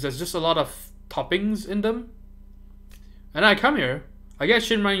things. There's just a lot of toppings in them. And I come here, I get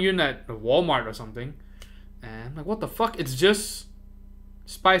Shin Ramen at Walmart or something, and I'm like, what the fuck? It's just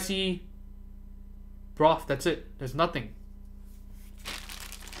spicy broth. That's it. There's nothing.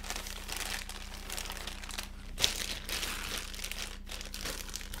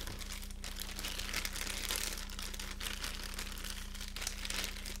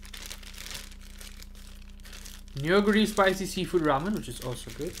 Nyoguri spicy seafood ramen, which is also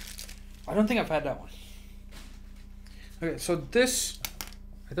good. I don't think I've had that one. Okay, so this,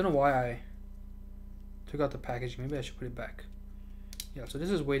 I don't know why I took out the packaging. Maybe I should put it back. Yeah, so this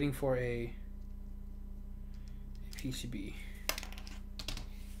is waiting for a PCB.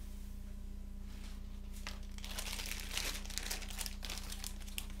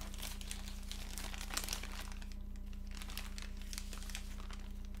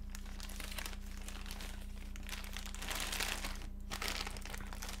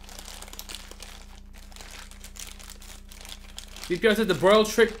 BPR said the broil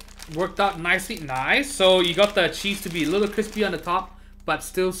trick worked out nicely. Nice. So you got the cheese to be a little crispy on the top, but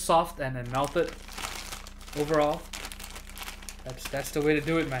still soft and melted overall. That's the way to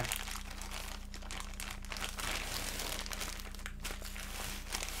do it, man.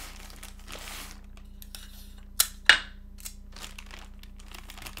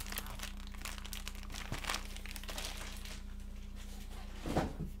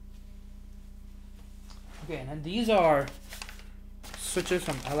 Okay, and then these are switches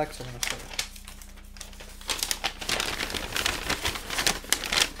from Alex, I'm gonna say.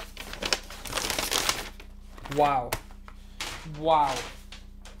 Wow. Wow.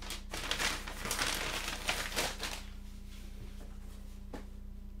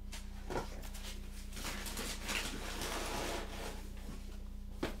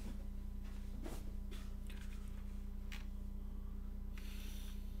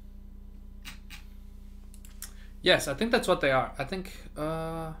 Yes, I think that's what they are. I think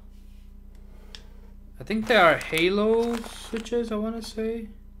they are Halo switches, I want to say.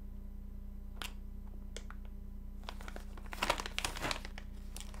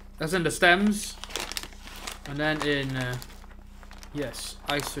 That's in the stems. And then in yes,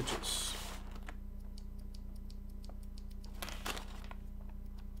 ice switches.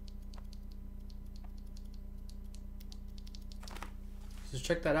 So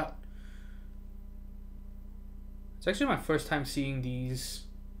check that out. It's actually my first time seeing these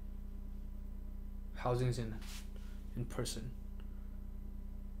housings in person.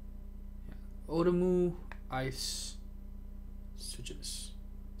 Yeah. Odomu ice switches,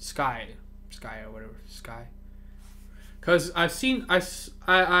 sky or whatever, sky. Cause I've seen I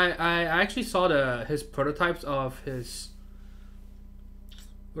actually saw his prototypes of his,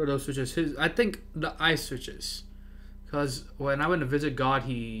 what are those switches? I think the ice switches. Cause when I went to visit God,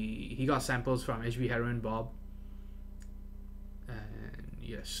 he got samples from HB Heroin Bob.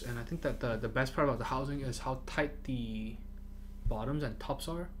 Yes, and I think that the best part about the housing is how tight the bottoms and tops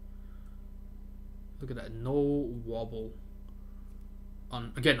are. Look at that, no wobble.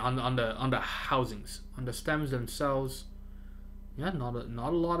 On the housings, on the stems themselves. Yeah, not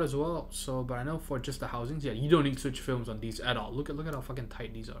a lot as well. So, but I know for just the housings, yeah, you don't need switch films on these at all. Look at how fucking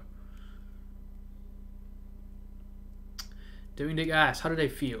tight these are. Doing Dick asks, how do they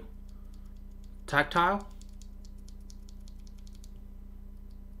feel? Tactile?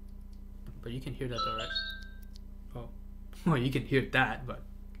 But you can hear that though, right? Oh. Well, you can hear that, but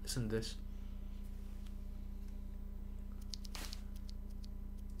listen to this.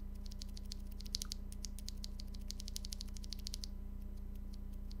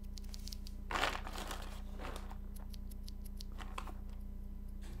 Yeah,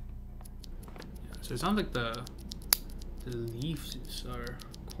 so it sounds like the leaves are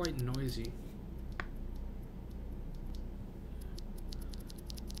quite noisy.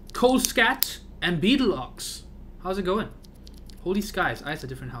 Cold Scat and Beetleox. How's it going? Holy Skies, ice are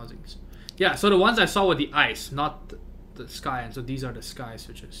different housings. Yeah, so the ones I saw were the ice, not the sky, and so these are the sky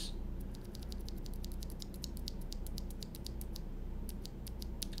switches.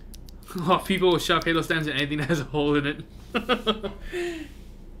 Oh, people will shove Halo stems in anything that has a hole in it.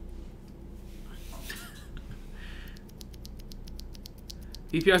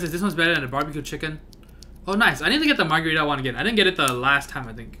 VPR says this one's better than the barbecue chicken. Oh, nice. I need to get the margarita one again. I didn't get it the last time,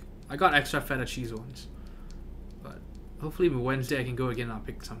 I think. I got extra feta cheese ones. But hopefully Wednesday I can go again and I'll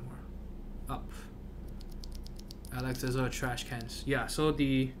pick some more up. Alex, those are trash cans. Yeah, so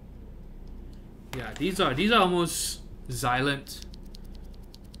these are almost Xylent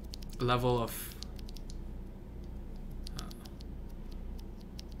level of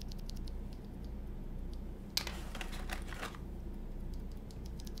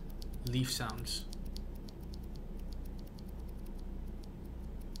leaf sounds.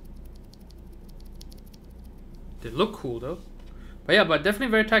 They look cool though. But yeah, but definitely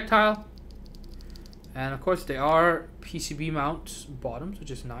very tactile. And of course they are PCB mount bottoms,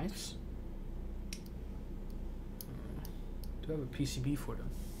 which is nice. Do have a PCB for them.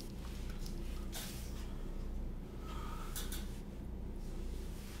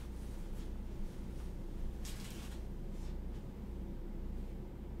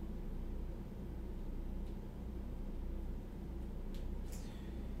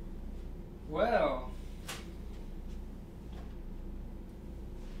 Well,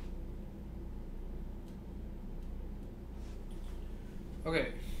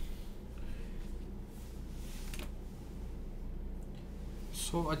 okay.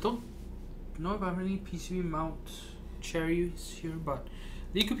 So I don't know if I have any PCB mount cherries here, but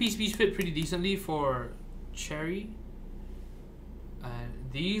the iKBCs fit pretty decently for cherry. And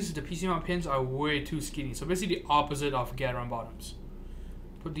these, the PCB mount pins, are way too skinny. So basically the opposite of get around bottoms.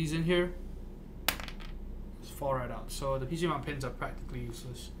 Put these in here. fall right out. So the PC mount pins are practically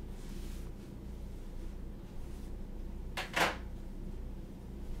useless.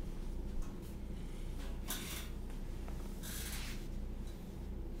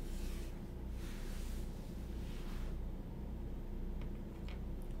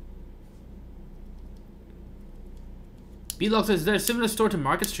 Beatlock says, is there a similar store to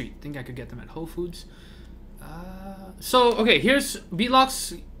Market Street? Think I could get them at Whole Foods. So okay, here's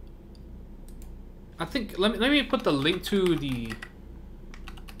Beatlock's. I think let me put the link to the.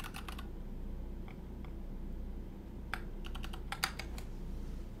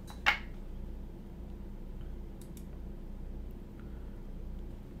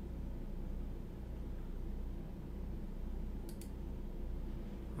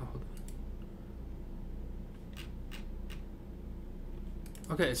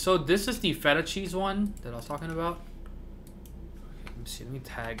 Okay, so this is the feta cheese one that I was talking about. Let me see, let me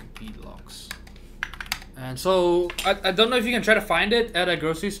tag Beatlocks. And so, I don't know if you can try to find it at a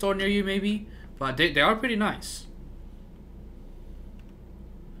grocery store near you maybe, but they are pretty nice.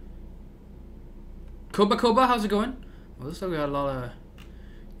 Koba Koba, how's it going? Well, looks like we got a lot of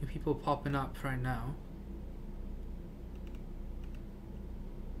new people popping up right now.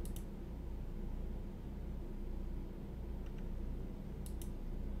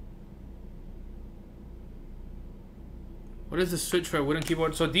 What is the switch for a wooden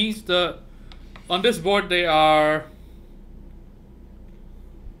keyboard? So these, on this board they are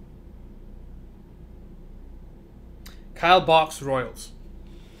Kyle Box Royals.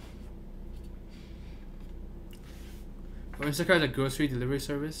 Or Instacart is a grocery delivery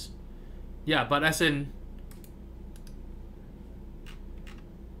service. Yeah, but as in,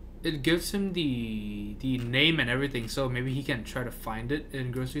 it gives him the name and everything, so maybe he can try to find it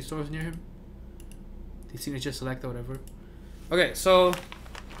in grocery stores near him. The signature select or whatever. Okay, so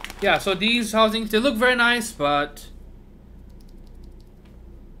yeah, so these housings, they look very nice, but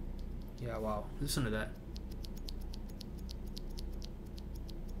yeah, wow, listen to that.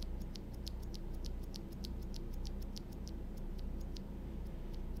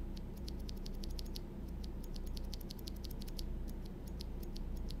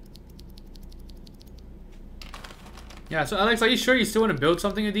 Yeah, so Alex, are you sure you still want to build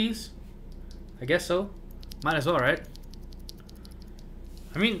something of these? I guess so. Might as well, right?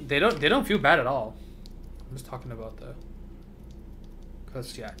 I mean, they don't feel bad at all. I'm just talking about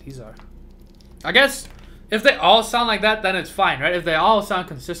because yeah, these are. I guess if they all sound like that, then it's fine, right? If they all sound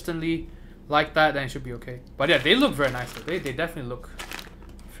consistently like that, then it should be okay. But yeah, they look very nice. They definitely look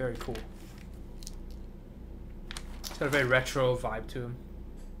very cool. It's got a very retro vibe to them.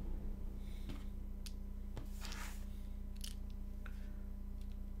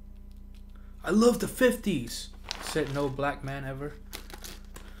 I love the 50s, said no black man ever.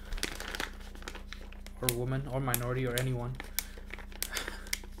 Or woman, or minority, or anyone.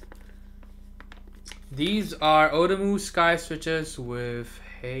 These are Odomu Sky switches with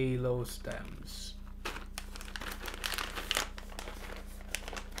halo stems.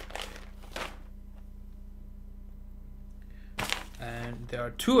 And there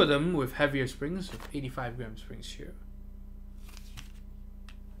are two of them with heavier springs, with 85 gram springs here.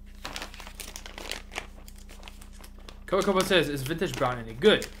 Koba says, is vintage brown any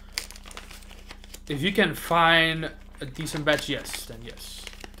good? If you can find a decent batch, yes, then yes.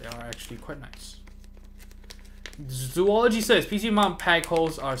 They are actually quite nice. Zoology says, PC mount peg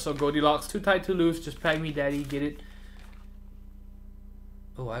holes are so Goldilocks. Too tight, too loose. Just peg me, daddy. Get it?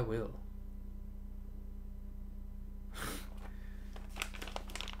 Oh, I will.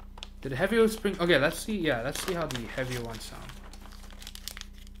 Did the heavier spring... Okay, let's see. Yeah, let's see how the heavier ones sound.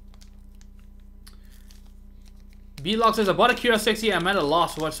 B-Lock says, I bought a Kira 60. I'm at a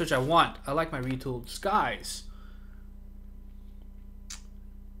loss for what switch I want. I like my retooled skies.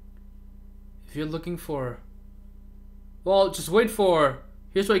 If you're looking for... Well, just wait for...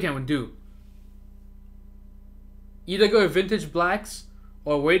 Here's what you can do. Either go with vintage blacks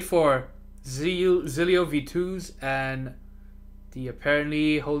or wait for Zilio V2s and the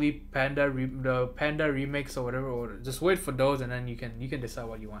apparently Holy Panda the Panda remix or whatever order. Just wait for those and then you can decide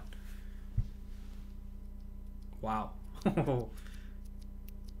what you want. Wow.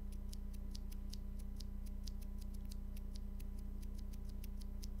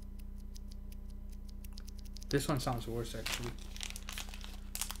 This one sounds worse actually.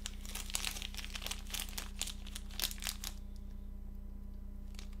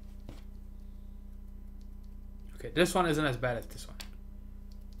 Okay, this one isn't as bad as this one.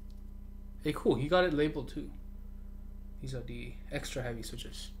 Hey, cool, he got it labeled too. These are the extra heavy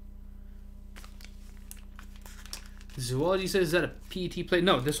switches. Zoology says, is that a PET plate?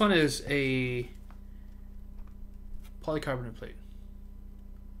 No, this one is a Polycarbonate plate.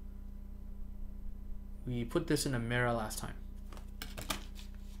 We put this in a mirror last time.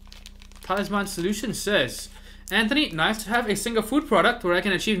 Talisman Solution says, Anthony, nice to have a single food product where I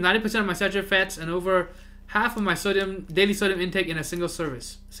can achieve 90% of my saturated fats and over half of my daily sodium intake in a single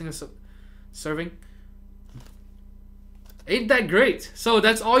serving. Ain't that great? So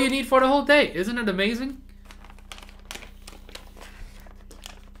that's all you need for the whole day. Isn't it amazing?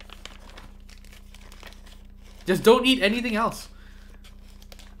 Just don't eat anything else.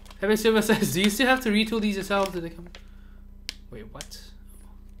 Heavy Silver says, do you still have to retool these yourself? Did they come? Wait, what?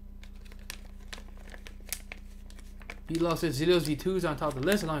 Beatlaw says Zillio's V2s on top of the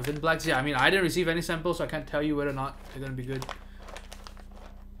list along with Vin Blacks. Yeah, I mean, I didn't receive any samples, so I can't tell you whether or not they're going to be good.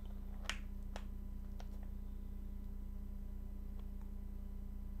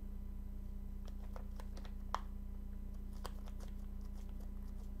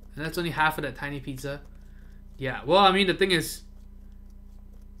 And that's only half of that tiny pizza. Yeah, well, I mean, the thing is,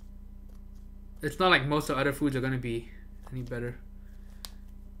 it's not like most of the other foods are going to be any better.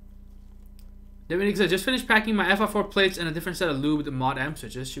 Dominic said, just finished packing my FR4 plates and a different set of lube with the mod amp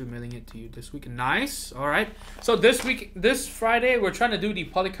switches. Should be mailing it to you this week. Nice. Alright. So this Friday, we're trying to do the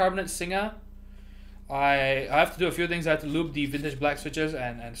polycarbonate Singer. I have to do a few things. I have to lube the vintage black switches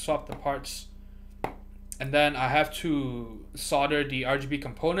and swap the parts. And then I have to solder the RGB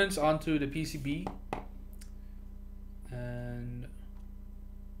components onto the PCB. And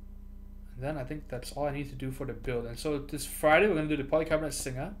then I think that's all I need to do for the build. And so this Friday, we're going to do the polycarbonate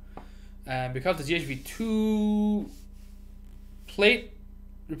Singer. And because the GHV2 plate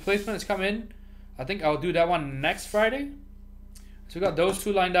replacement has come in, I think I'll do that one next Friday. So we got those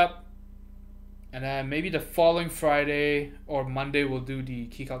two lined up. And then maybe the following Friday or Monday we'll do the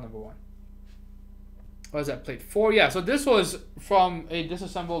keycard number 1. What is that, plate 4? Yeah, so this was from a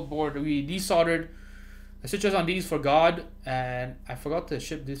disassembled board. We desoldered the switches on these for God, and I forgot to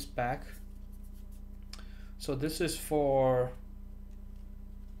ship this back. So this is for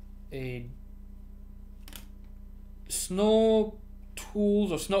a Snow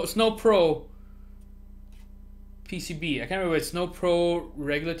Tools or Snow Pro PCB. I can't remember if it's Snow Pro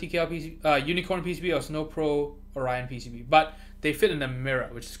regular TKL PCB, Unicorn PCB, or Snow Pro Orion PCB. But they fit in the mirror,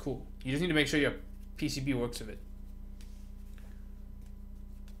 which is cool. You just need to make sure your PCB works with it.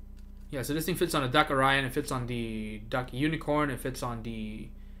 Yeah, so this thing fits on a Duck Orion, it fits on the Duck Unicorn, it fits on the,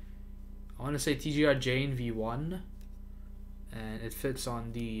 I want to say TGR Jane V1. And it fits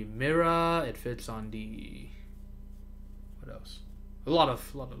on the mirror. It fits on the, what else? A lot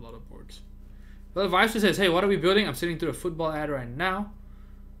of boards. Well, Vibster says, "Hey, what are we building?" I'm sitting through a football ad right now.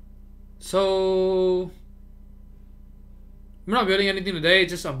 So we're not building anything today.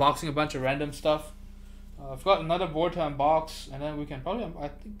 Just unboxing a bunch of random stuff. I've got another board to unbox, and then we can probably, I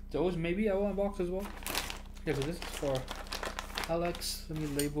think those maybe I will unbox as well. Okay, so this is for Alex. Let me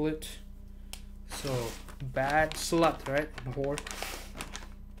label it. So. Bad slut, right? Whore.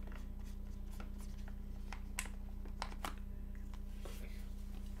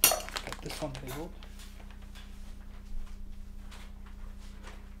 Got this one labeled.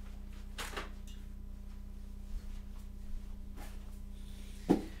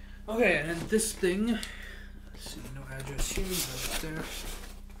 Okay, and then this thing. Let's see, no address here, right there.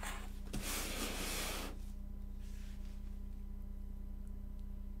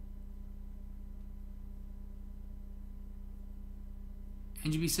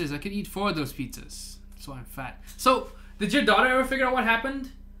 NGB says, I could eat 4 of those pizzas. That's why I'm fat. So, did your daughter ever figure out what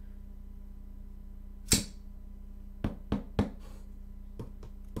happened?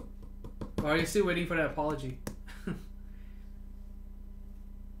 Or are you still waiting for that apology?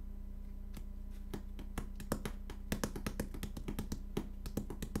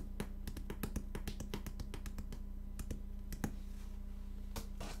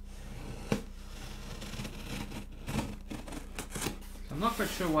 I'm not quite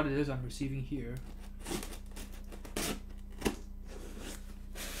sure what it is I'm receiving here.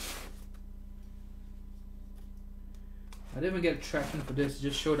 I didn't even get tracking for this. It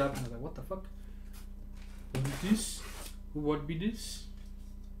just showed up and I was like, what the fuck? What is this? Who would be this?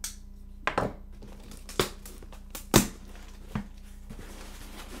 Okay,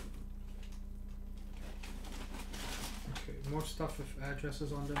 more stuff with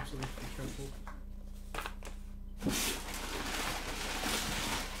addresses on them, so let's be careful.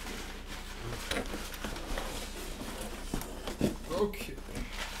 Okay.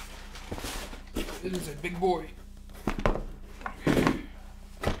 This is a big boy.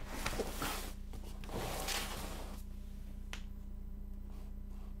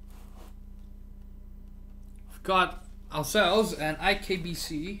 We've got ourselves an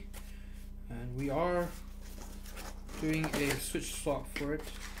iKBC, and we are Doing a switch swap for it.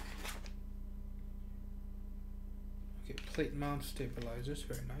 Okay, plate mount stabilizers,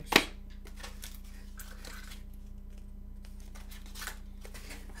 very nice.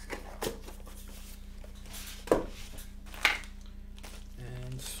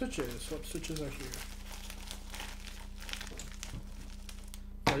 And switches, what switches are here?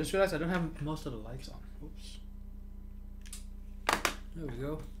 I just realized I don't have most of the lights on. Oops. There we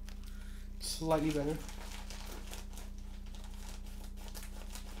go. Slightly better.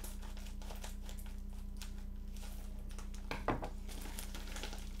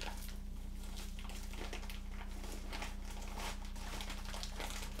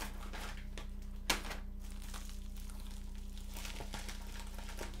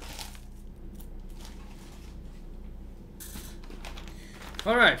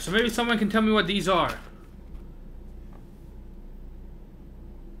 Alright, so maybe someone can tell me what these are.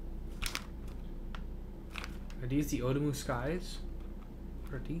 Are these the Odomu Skies?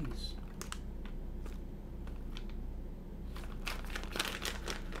 What are these?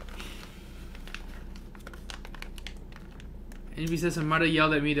 Envy says my mother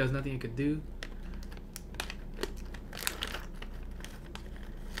yelled at me, there was nothing I could do.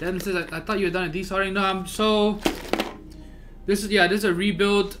 Devin says I thought you had done a desoldering. No, so this is a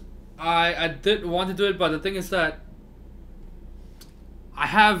rebuild. I did want to do it, but the thing is that I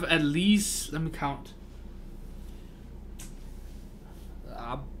have at least, let me count.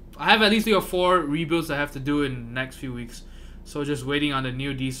 I have at least 3 or 4 rebuilds I have to do in the next few weeks. So just waiting on the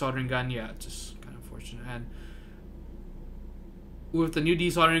new desoldering gun, yeah, just kind of unfortunate. And with the new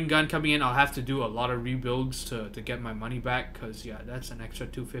desoldering gun coming in, I'll have to do a lot of rebuilds to get my money back, because yeah, that's an extra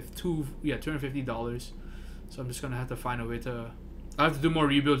 $250. So I'm just gonna have to find a way to. I have to do more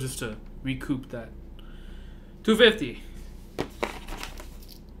rebuilds just to recoup that $250.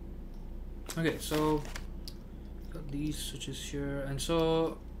 Okay, so got these switches here, and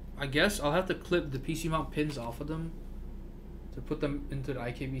so I guess I'll have to clip the PC mount pins off of them to put them into the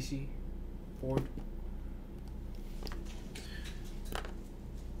iKBC board.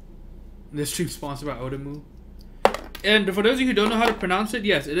 This stream sponsored by Odomu. And for those of you who don't know how to pronounce it,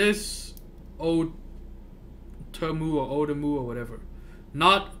 yes, it is Otomu or Odomu or whatever.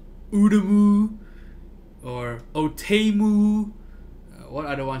 Not Udamu or Otemu. What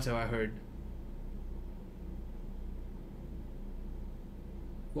other ones have I heard?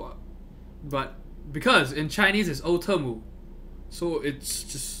 What? But because in Chinese it's Otomu, so it's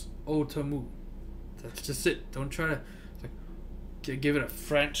just Otomu. That's just it. Don't try to like give it a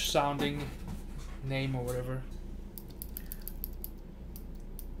French sounding name or whatever.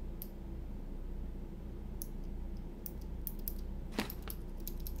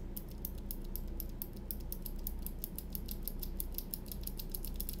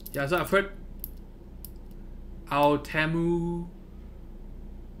 Yeah, so I've heard Aotemu,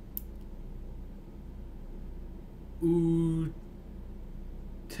 Utemu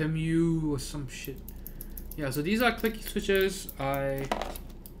or some shit. Yeah, so these are clicky switches. I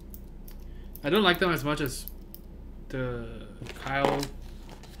don't like them as much as the Kyle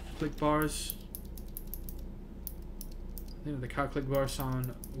click bars. I think the Kyle click bars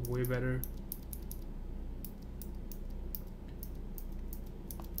sound way better.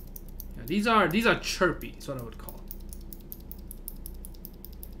 Yeah, these are chirpy, is what I would call it.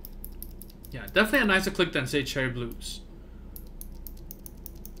 Yeah, definitely a nicer click than say Cherry Blues.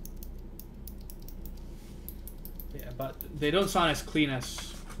 Yeah, but they don't sound as clean as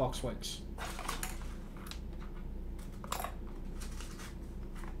Fox Whites.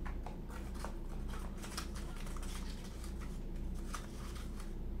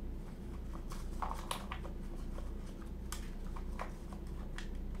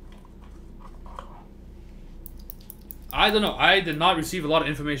 I don't know. I did not receive a lot of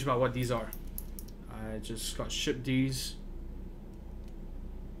information about what these are. I just got shipped these.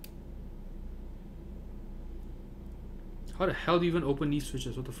 How the hell do you even open these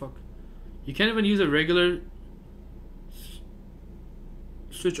switches? What the fuck? You can't even use a regular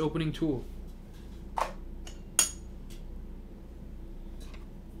switch opening tool.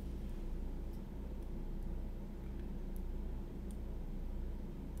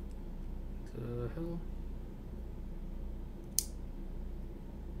 The hell?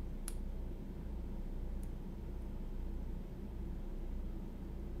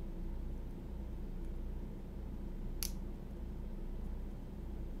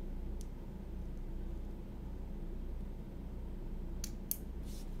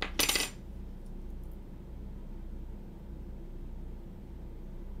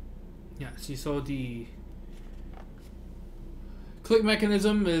 Yeah, see, so the click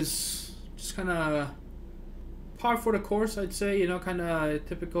mechanism is just kind of par for the course, I'd say. You know, kind of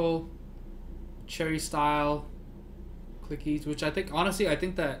typical Cherry style clickies, which I think, honestly, I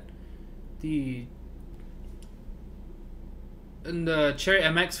think that in the Cherry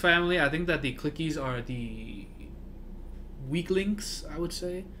MX family, I think that the clickies are the weak links, I would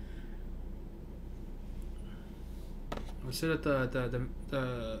say. I would say that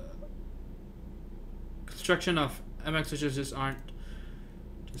the construction of MX switches just aren't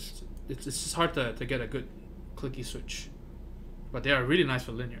it's just hard to get a good clicky switch, but they are really nice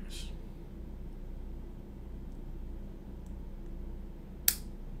for linears.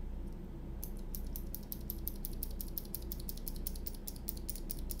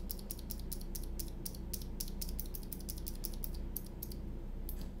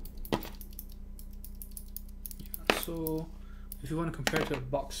 So if you want to compare to a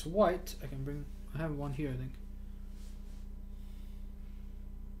box white, I have one here, I think.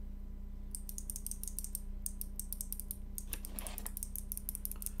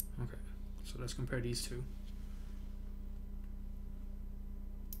 Okay, so let's compare these two.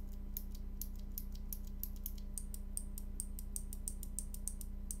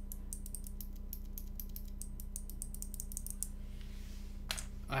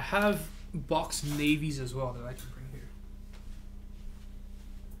 I have box navies as well that I can bring here.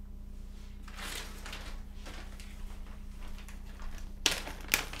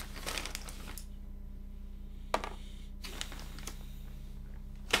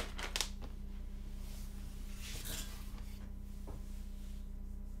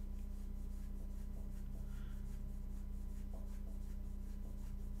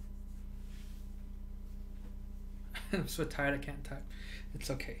 I'm so tired I can't type. It's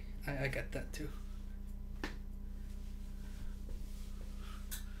okay. I get that too.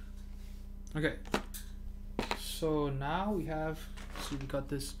 Okay. So now we got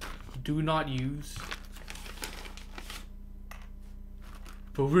this do not use.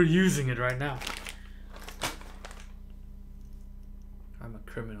 But we're using it right now. I'm a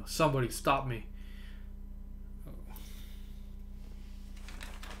criminal. Somebody stop me.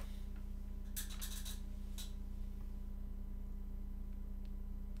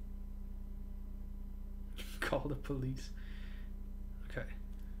 Call the police. Okay.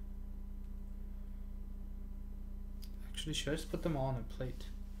 Actually, should I just put them all on a plate?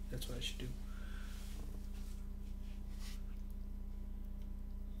 That's what I should do.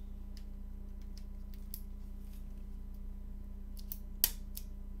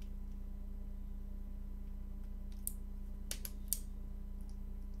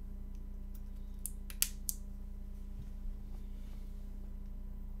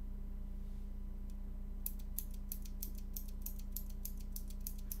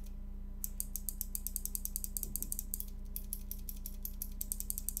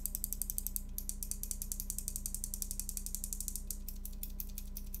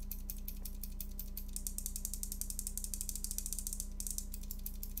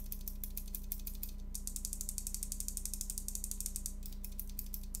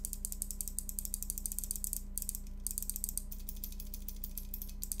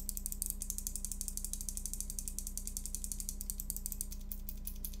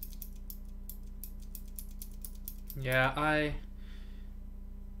 Yeah, I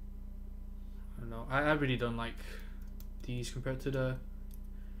don't know. I really don't like these compared to the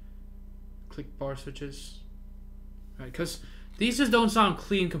click bar switches, right? Because these just don't sound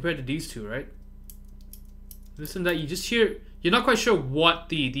clean compared to these two, right? Listen, that you just hear, you're not quite sure what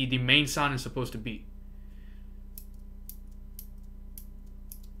the main sound is supposed to be.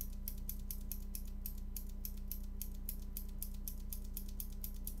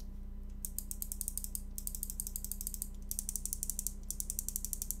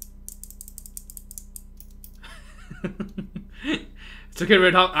 It's okay,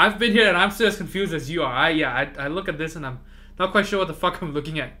 Red Hawk. I've been here and I'm still as confused as you are. I look at this and I'm not quite sure what the fuck I'm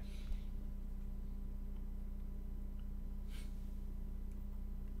looking at.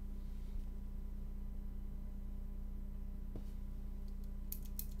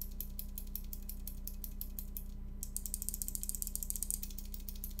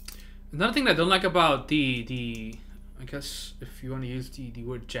 Another thing that I don't like about the I guess if you want to use the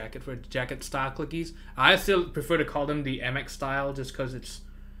word jacket for jacket style clickies, I still prefer to call them the MX style just because it's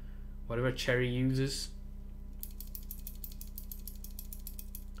whatever Cherry uses.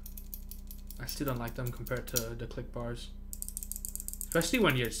 I still don't like them compared to the click bars, especially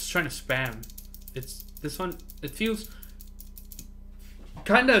when you're just trying to spam. This one, it feels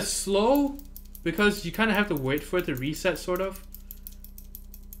kind of slow because you kind of have to wait for it to reset, sort of.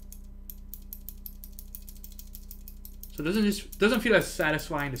 So it doesn't feel as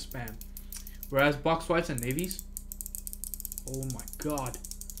satisfying to spam. Whereas box whites and navies, Oh my god.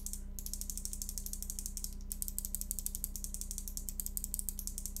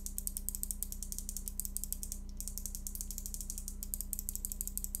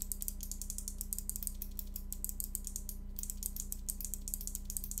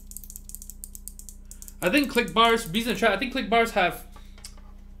 I think click bars, bees in the chat, I think click bars have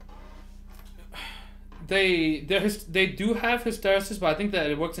they do have hysteresis, but I think that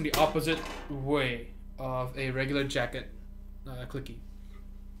it works in the opposite way of a regular jacket clicky.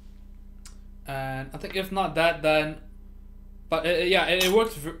 And I think if not that, then but yeah, it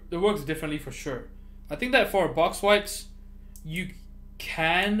works differently for sure. I think that for box whites you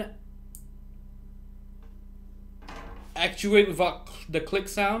can actuate without the click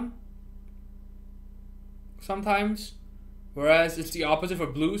sound sometimes, whereas it's the opposite for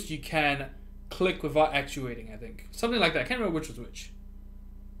blues. You can click without actuating, I think. Something like that. I can't remember which was which.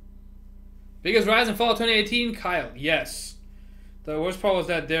 Biggest rise and fall of 2018, Kyle. Yes. The worst part was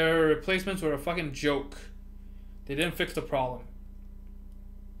that their replacements were a fucking joke. They didn't fix the problem.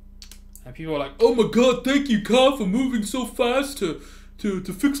 And people were like, oh my god, thank you, Kyle, for moving so fast to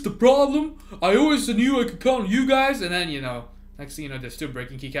fix the problem. I always knew I could count on you guys. And then, you know, next thing you know, they're still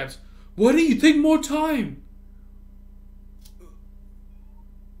breaking keycaps. Why didn't you take more time?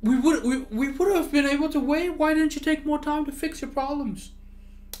 We would have been able to wait. Why didn't you take more time to fix your problems?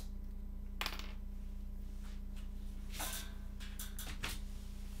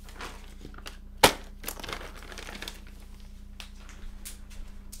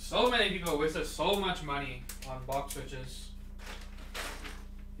 So many people wasted so much money on box switches.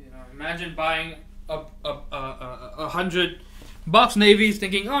 You know, imagine buying a 100 box navies,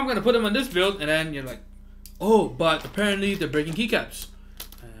 thinking, "Oh, I'm gonna put them on this build," and then you're like, "Oh, but apparently they're breaking keycaps."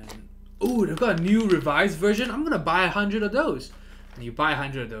 And oh, they've got a new revised version. I'm gonna buy 100 of those, and you buy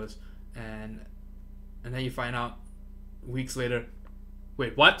 100 of those, and then you find out weeks later,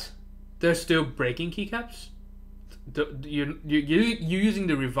 wait, what? They're still breaking keycaps? You're using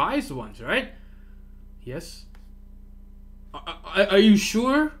the revised ones, right? Yes. Are you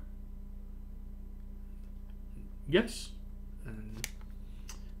sure? Yes. And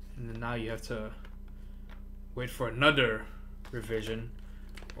then now you have to wait for another revision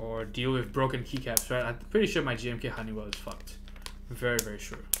or deal with broken keycaps, right? I'm pretty sure my GMK Honeywell is fucked. I'm very, very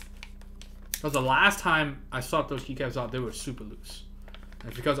sure. Because the last time I swapped those keycaps out, they were super loose. And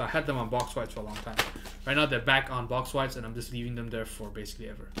it's because I had them on box whites for a long time. Right now they're back on box whites and I'm just leaving them there for basically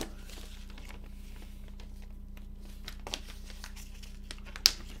ever.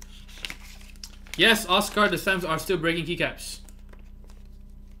 Yes, Oscar, the Sams are still breaking keycaps.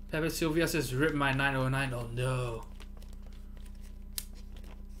 Pepe Sylvia says, rip my 909. Oh no.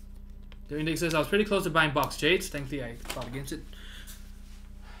 During Dick says, I was pretty close to buying box jades. Thankfully, I fought against it.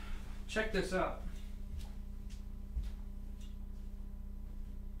 Check this out.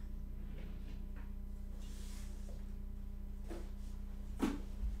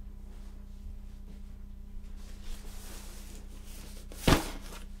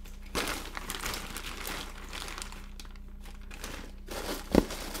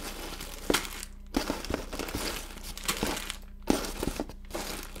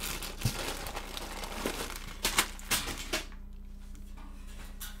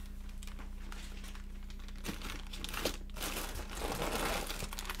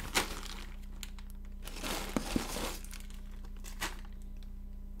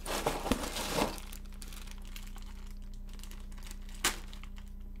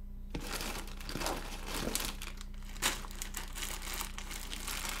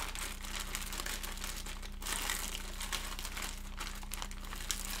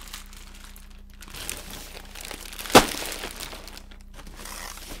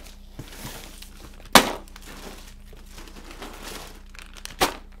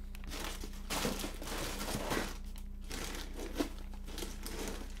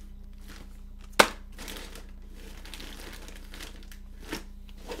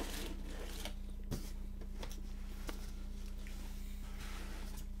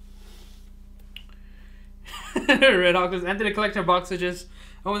 Red Hawk says, enter the collection of box switches.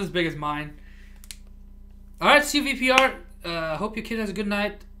 I want as big as mine. Alright, CVPR. Hope your kid has a good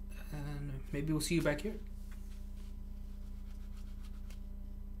night. And maybe we'll see you back here.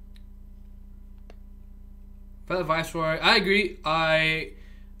 Fellow Viceroy, I agree. I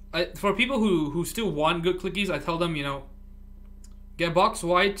for people who still want good clickies, I tell them, you know, get box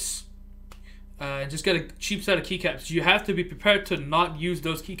whites. Just get a cheap set of keycaps. You have to be prepared to not use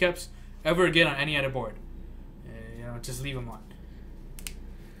those keycaps ever again on any other board. You know, just leave them on.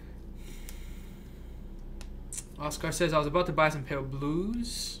 Oscar says, I was about to buy some pale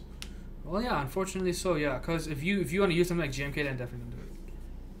blues. Well, yeah, unfortunately so, yeah. Because if you want to use something like GMK, then definitely do it.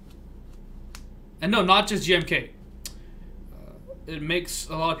 And no, not just GMK. It makes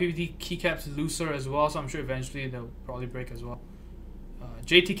a lot of PBT keycaps looser as well, so I'm sure eventually they'll probably break as well.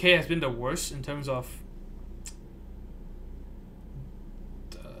 JTK has been the worst in terms of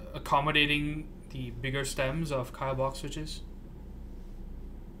accommodating the bigger stems of Kyle box switches.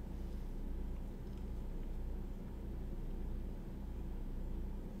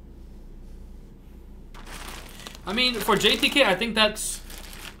 I mean, for JTK, I think that's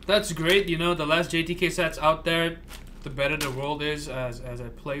great. You know, the less JTK sets out there, the better the world is as a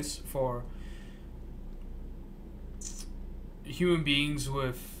place for human beings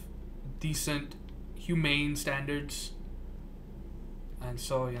with decent, humane standards. And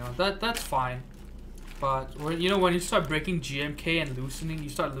so, you know, that's fine. But when you start breaking GMK and you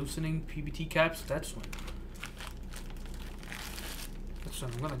start loosening PBT caps, that's when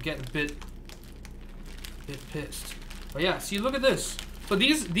I'm gonna get a bit pissed. But yeah, see, look at this. So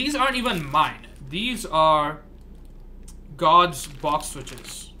these aren't even mine. These are God's box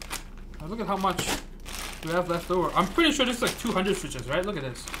switches. Now look at how much we have left over. I'm pretty sure this is like 200 switches, right? Look at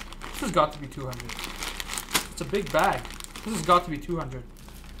this. This has got to be 200. It's a big bag. This has got to be 200.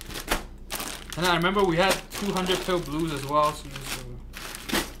 And I remember we had 200 pill blues as well. So these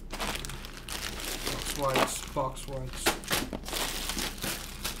are box whites.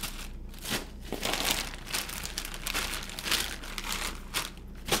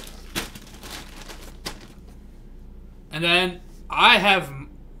 And then I have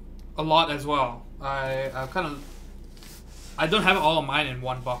a lot as well. I don't have all of mine in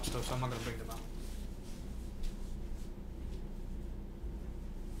one box though, so I'm not gonna bring them out.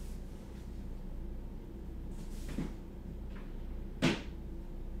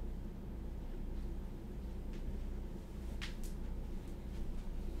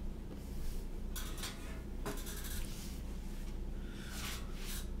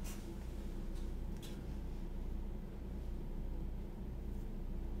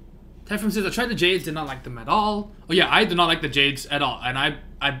 Tefram says, I tried the Jades, did not like them at all. Oh yeah, I did not like the Jades at all. And I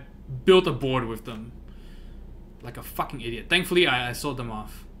built a board with them. Like a fucking idiot. Thankfully, I sold them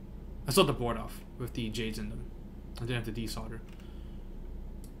off. I sold the board off with the Jades in them. I didn't have to desolder.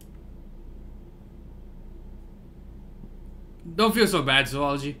 Don't feel so bad,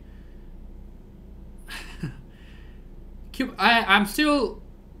 Zoology. I still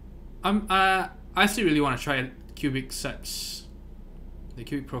really want to try cubic sets. The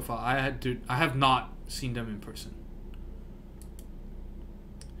cubic profile. I have not seen them in person.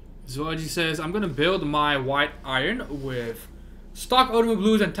 Zoology says, I'm gonna build my white iron with stock Ottoman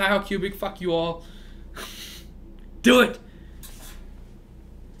blues and Taiho cubic. Fuck you all. Do it.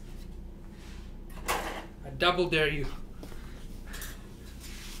 I double dare you.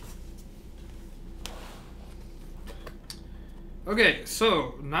 Okay,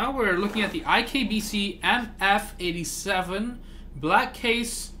 so now we're looking at the iKBC MF87 black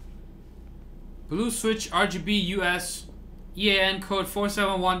case, blue switch, RGB US, EAN code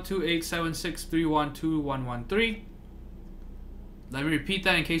 4712876312113. Let me repeat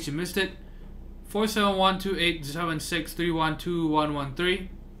that in case you missed it. 4712876312113.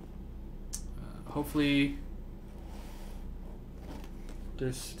 Hopefully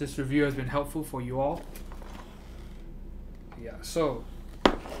this review has been helpful for you all. Yeah, so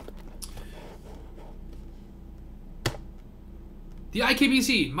the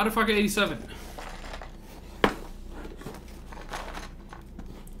iKBC motherfucker 87.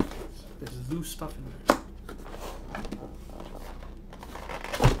 There's loose stuff in there.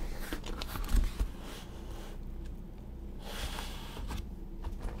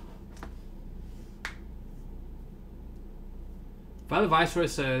 Violet Viceroy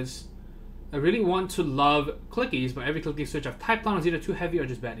says, I really want to love clickies, but every clicky switch I've typed on is either too heavy or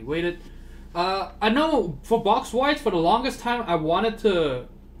just badly weighted. I know for box whites, for the longest time, I wanted to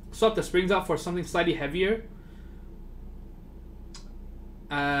swap the springs out for something slightly heavier.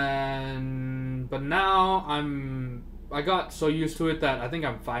 But now I got so used to it that I think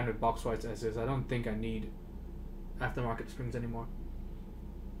I'm fine with box whites as is. I don't think I need aftermarket springs anymore.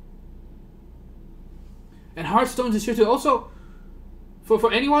 And Hearthstones is here too. Also,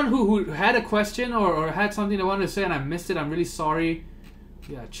 for anyone who had a question or had something they wanted to say and I missed it, I'm really sorry.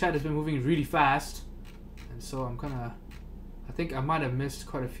 Yeah, chat has been moving really fast, and so I think I might have missed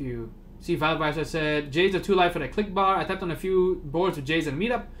quite a few. See, Valvisor said, Jades are too light for that click bar. I tapped on a few boards with Jades and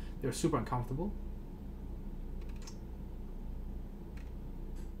Meetup. They were super uncomfortable.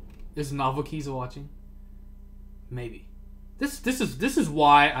 Is Novel Keys watching? Maybe. This is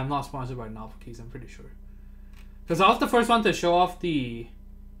why I'm not sponsored by Novel Keys, I'm pretty sure. Because I was the first one to show off the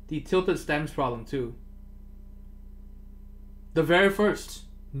the tilted stems problem too. The very first.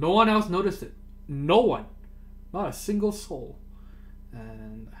 No one else noticed it. No one. Not a single soul.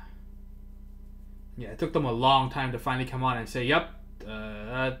 And yeah, it took them a long time to finally come on and say, yep,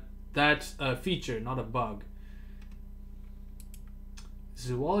 that's a feature, not a bug.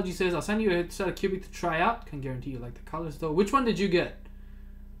 Zoology says, I'll send you a set of cubic to try out. Can't guarantee you like the colors though. Which one did you get?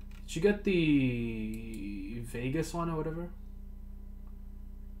 Did you get the Vegas one or whatever?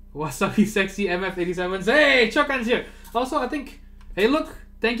 What's up, you sexy MF87s? Hey, Chokan's here. Also, I think, hey, look,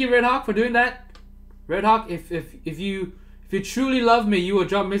 thank you, Red Hawk, for doing that. Red Hawk, if you truly love me, you will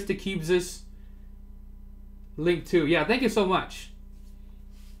drop Mr. Keebs' link too. Yeah, thank you so much.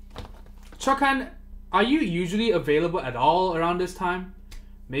 Chokan, are you usually available at all around this time?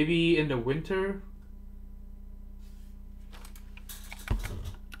 Maybe in the winter?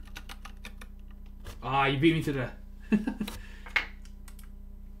 Ah, you beat me to the...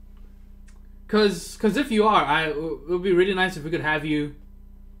 Cause if you are, it would be really nice if we could have you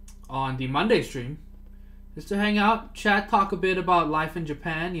on the Monday stream, just to hang out, chat, talk a bit about life in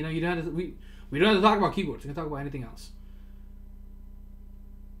Japan. You know, you don't have to, we don't have to talk about keyboards. We can talk about anything else.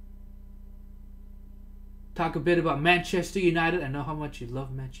 Talk a bit about Manchester United. I know how much you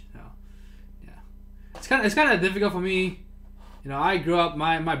love Manchester. No. Yeah, it's kind of difficult for me. You know, I grew up.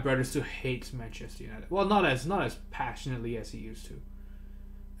 My brother still hates Manchester United. Well, not as passionately as he used to.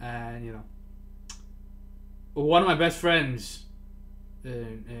 And you know, one of my best friends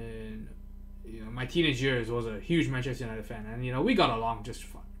in you know my teenage years was a huge Manchester United fan, and you know we got along just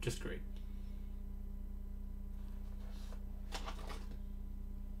fine, just great.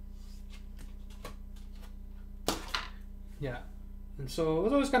 Yeah, and so it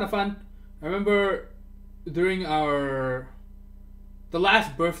was always kind of fun. I remember during the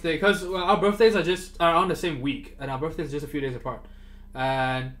last birthday, because our birthdays are on the same week, and our birthdays are just a few days apart.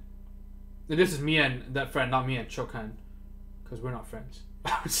 And this is me and that friend, not me and Chokan, because we're not friends.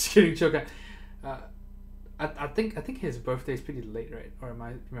 I'm just kidding, Chokan. I think his birthday is pretty late, right? Or am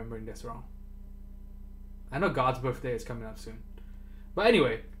I remembering this wrong? I know God's birthday is coming up soon. But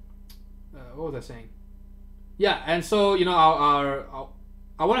anyway, what was I saying? Yeah, and so, you know,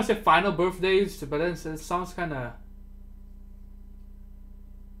 I want to say final birthdays, but then it sounds kind of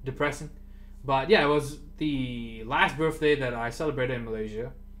depressing. But yeah, it was the last birthday that I celebrated in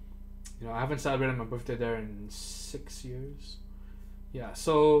Malaysia. You know, I haven't celebrated my birthday there in 6 years. Yeah,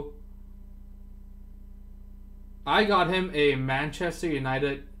 so I got him a Manchester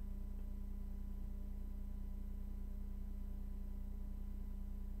United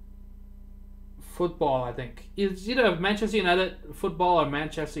football, I think. It's either a Manchester United football or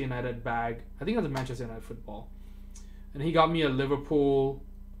Manchester United bag. I think it was a Manchester United football. And he got me a Liverpool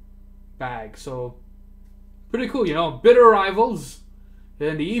bag. So, pretty cool, you know. Bitter rivals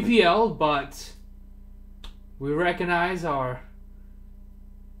in the EPL, but we recognize our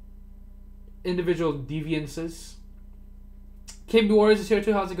individual deviances. KB Warriors is here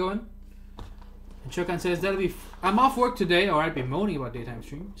too. How's it going? And Chokan says, that'll be... I'm off work today, or I'd be moaning about daytime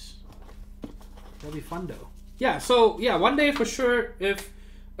streams. That'll be fun though. Yeah, so yeah, one day for sure. If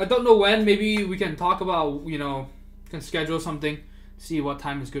I don't know when, maybe we can talk about, you know, can schedule something, see what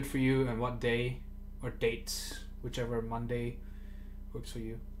time is good for you and what day or dates, whichever Monday works for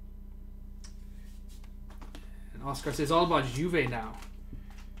you. And Oscar says all about Juve now.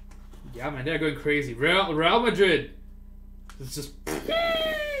 Yeah, man, they're going crazy. Real Madrid. It's just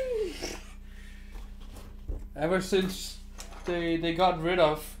ever since they got rid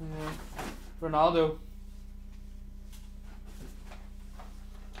of Ronaldo.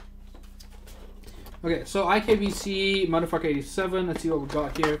 Okay, so iKBC motherfucker 87. Let's see what we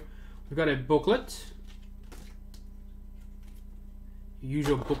got here. We've got a booklet.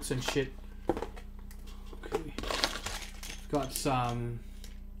 Usual books and shit. Okay. Got some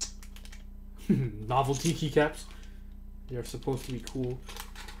novelty keycaps. They're supposed to be cool.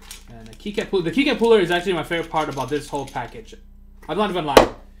 And a keycap puller. The keycap puller is actually my favorite part about this whole package. I'm not even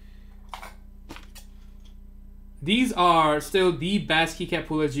lying. These are still the best keycap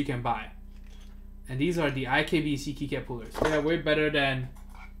pullers you can buy. And these are the iKBC keycap pullers. They are way better than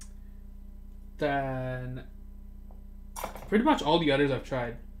pretty much all the others I've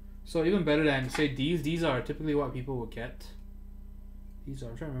tried. So even better than, say, these. These are typically what people would get. These are,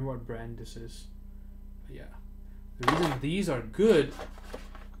 I'm trying to remember what brand this is. But yeah. The reason these are good is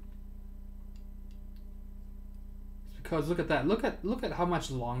because look at that. Look at how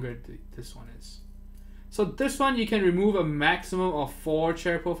much longer this one is. So this one, you can remove a maximum of 4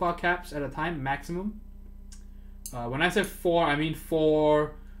 chair profile caps at a time, maximum. When I say 4, I mean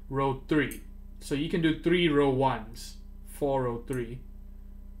 4 row 3. So you can do 3 row 1s, 4 row 3.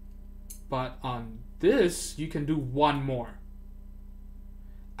 But on this, you can do one more.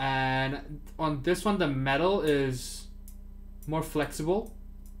 And on this one, the metal is more flexible,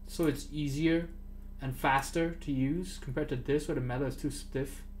 so it's easier and faster to use compared to this where the metal is too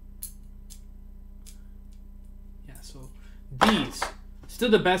stiff. Yeah, so these, still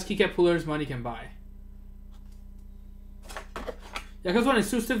the best keycap pullers money can buy. Yeah, because when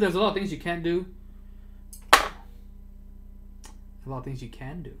it's too stiff, there's a lot of things you can't do. A lot of things you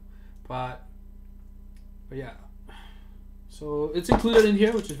can do. But yeah. So it's included in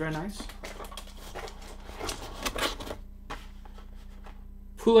here, which is very nice.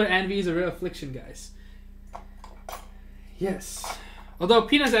 Puller envy is a real affliction, guys. Yes. Although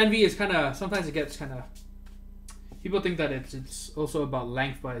penis envy is kind of, sometimes it gets kind of, people think that it's also about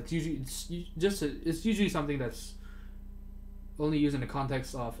length, but it's usually it's usually something that's only used in the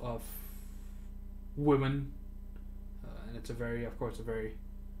context of women, and it's a very, of course, a very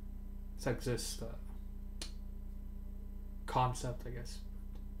sexist concept, I guess.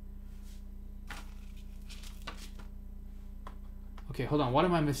 Okay, hold on. What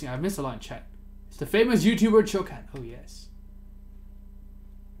am I missing? I missed a lot in chat. It's the famous YouTuber Chokan. Oh yes.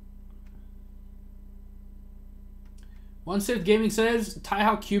 One Sith Gaming says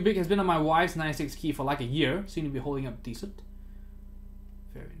Taihao Cubic has been on my wife's 96 key for like a year. Seem to be holding up decent.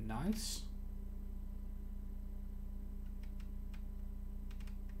 Very nice.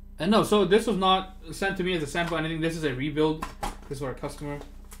 And no, so this was not sent to me as a sample or anything. This is a rebuild. This is for a customer.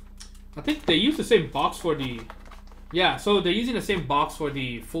 I think they use the same box for the... Yeah, so they're using the same box for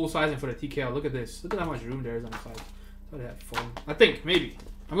the full size and for the TKL. Look at this. Look at how much room there is on the side. I thought they had foam. I think, maybe.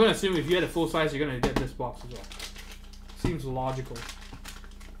 I'm going to assume if you had a full size, you're going to get this box as well. Seems logical.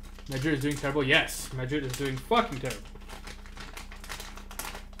 Madrid is doing terrible. Yes, Madrid is doing fucking terrible.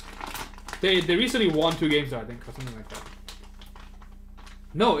 They recently won 2 games though, I think, or something like that.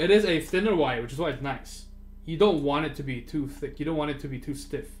 No, it is a thinner wire, which is why it's nice. You don't want it to be too thick. You don't want it to be too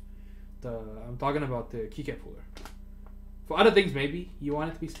stiff. I'm talking about the keycap puller. For other things, maybe you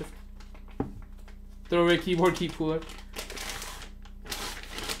want it to be stiff. Throw away keyboard key puller.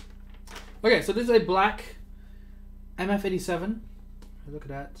 Okay, so this is a black MF87. Look at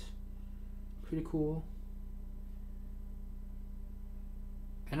that. Pretty cool.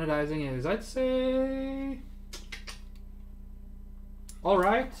 Anodizing is, I'd say,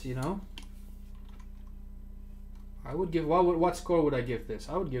 alright, you know. I would give, what score would I give this?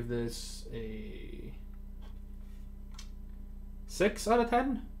 I would give this a 6 out of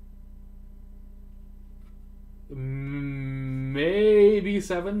 10. Maybe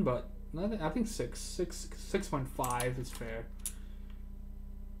 7, but I think 6.5 is fair.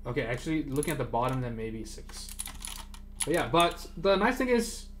 Okay, actually looking at the bottom, then maybe 6. But yeah, but the nice thing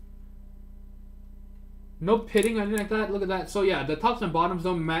is no pitting or anything like that. Look at that. So yeah, the tops and bottoms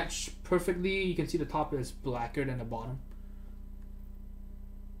don't match perfectly. You can see the top is blacker than the bottom.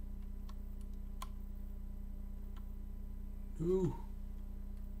 Ooh.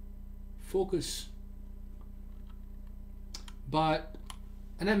 Focus. But,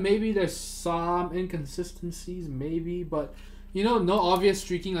 and then maybe there's some inconsistencies, maybe, but you know, no obvious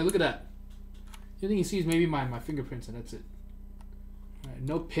streaking. Like, look at that. The only thing you see is maybe my fingerprints, and that's it. All right,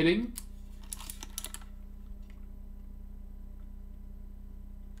 no pitting.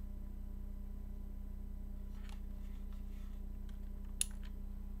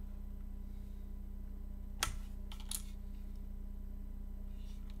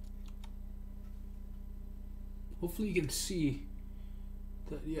 Hopefully you can see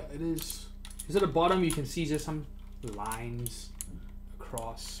that, yeah, it is. Is at the bottom you can see just some lines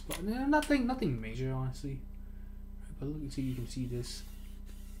across, but nothing major, honestly. But look, you can see this.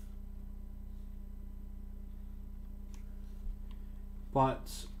 But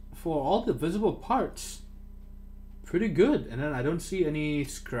for all the visible parts, pretty good. And then I don't see any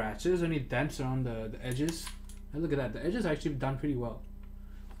scratches, any dents around the edges. And look at that, the edges are actually done pretty well.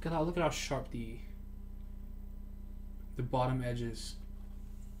 Look at how sharp the bottom edges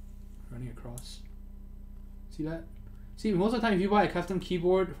running across. See that? See, most of the time if you buy a custom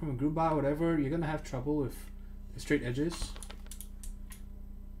keyboard from a group buy or whatever, you're gonna have trouble with the straight edges.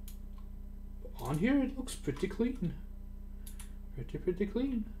 But on here it looks pretty clean. Pretty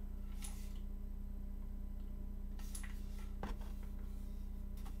clean.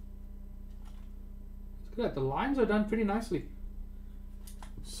 Look at that, the lines are done pretty nicely.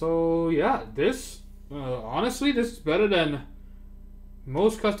 So yeah, this honestly, this is better than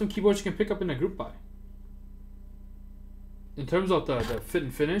most custom keyboards you can pick up in a group buy. In terms of the fit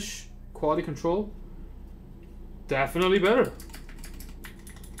and finish, quality control, definitely better.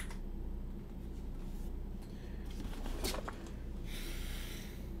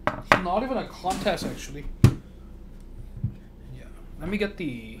 not even a contest actually. Yeah, let me get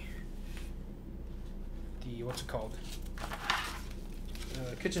the what's it called?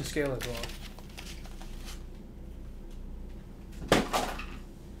 Kitchen scale as well.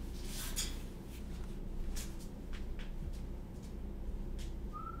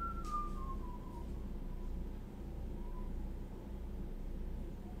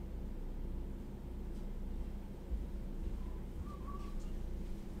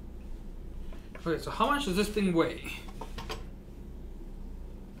 Okay, so how much does this thing weigh?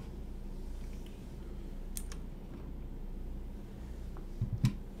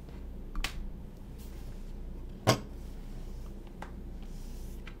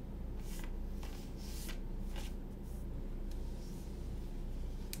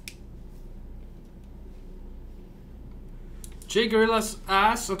 Jay Gorilla's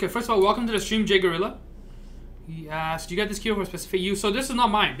asked, okay, first of all, welcome to the stream, Jay Gorilla. He asked, do you get this keyboard for specific use? So this is not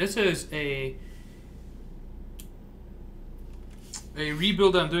mine. This is a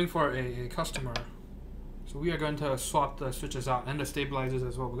rebuild that I'm doing for a customer. So we are going to swap the switches out and the stabilizers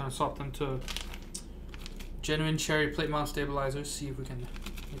as well. We're going to swap them to genuine cherry plate mount stabilizers. See if we can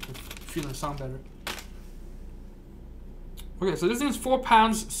make it feel and sound better. Okay, so this thing is 4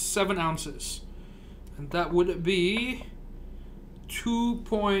 pounds 7 ounces, and that would be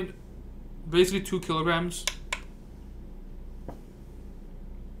basically 2 kilograms.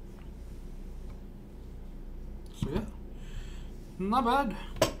 So yeah, not bad.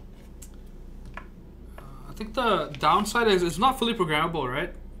 I think the downside is it's not fully programmable,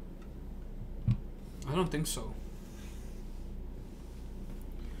 right? I don't think so.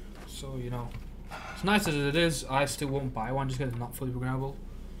 So, you know, as nice as it is, I still won't buy one just because it's not fully programmable.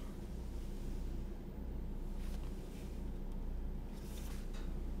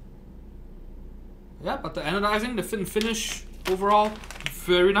 Yeah, but the anodizing, the fit and finish overall,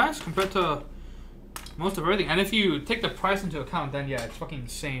 very nice compared to most of everything. And if you take the price into account, then yeah, it's fucking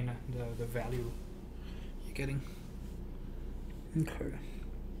insane, the value you're getting. Okay.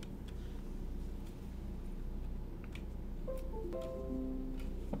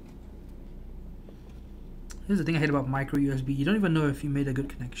 Here's the thing I hate about micro USB. You don't even know if you made a good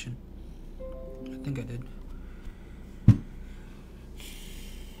connection. I think I did.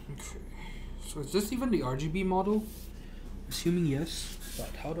 Okay. So is this even the RGB model? Assuming yes,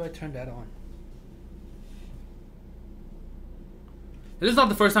 but how do I turn that on? This is not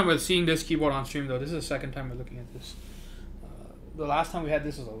the first time we're seeing this keyboard on stream though. This is the second time we're looking at this. The last time we had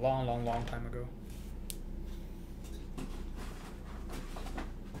this was a long time ago.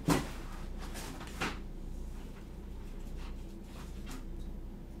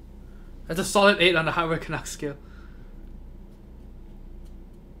 That's a solid 8 on the hardware Canuck scale.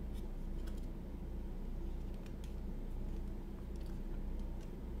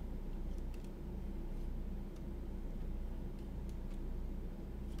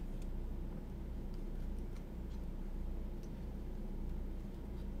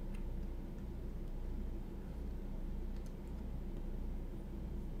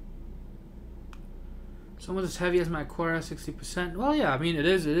 Almost as heavy as my Core 60%. Well, yeah, I mean it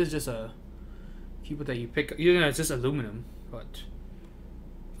is just a keyboard that you pick. You know, it's just aluminum, but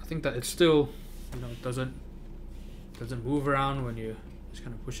I think that it's still, you know, doesn't move around when you just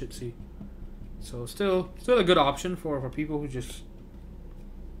kind of push it. See, so still a good option for people who just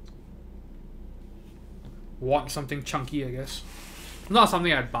want something chunky, I guess. Not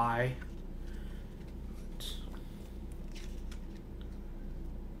something I'd buy.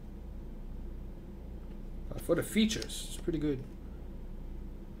 For the features, it's pretty good.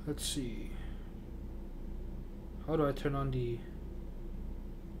 Let's see. How do I turn on the...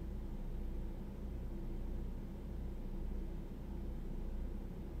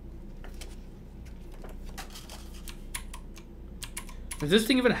 Does this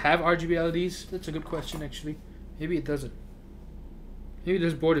thing even have RGB LEDs? That's a good question, actually. Maybe it doesn't. Maybe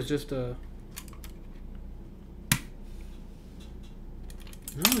this board is just a...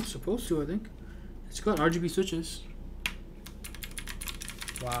 No, it's supposed to, I think. It's got RGB switches.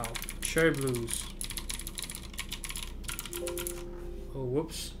 Wow. Cherry blues. Oh,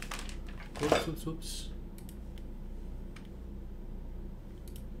 whoops. Whoops.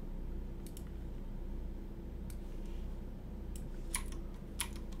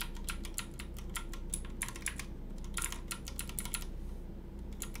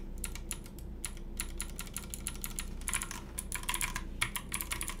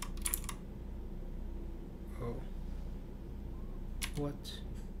 What?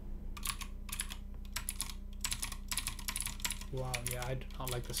 Wow, yeah, I do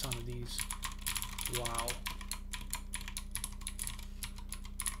not like the sound of these. Wow.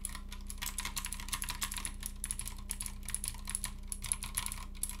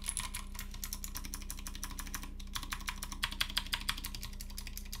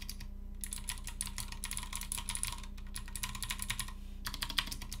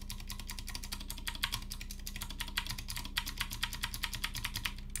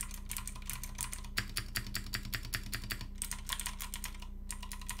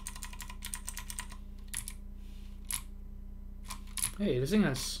 Hey, this thing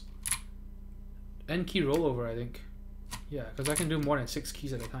has N key rollover, I think. Yeah, because I can do more than 6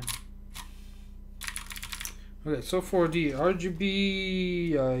 keys at a time. Okay, so for the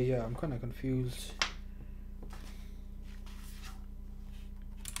RGB, yeah, I'm kind of confused.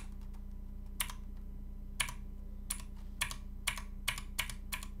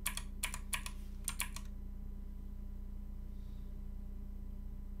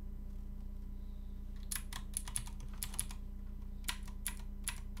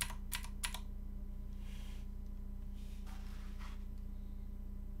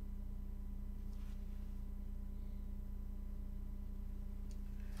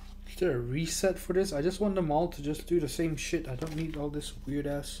 Is there a reset for this? I just want them all to just do the same shit. I don't need all this weird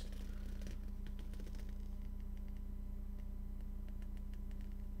ass.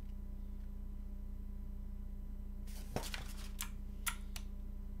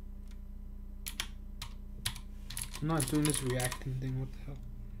 I'm not doing this reacting thing, what the hell?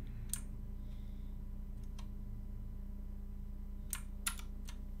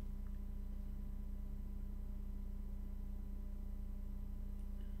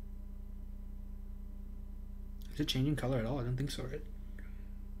 Is it changing color at all? I don't think so, right?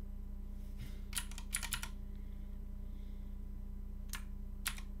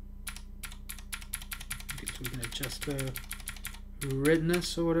 Okay, so we can adjust the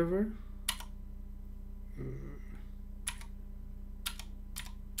redness or whatever.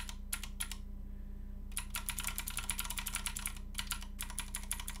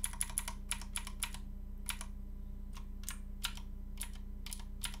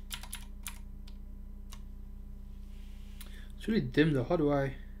 It's really dim though. How do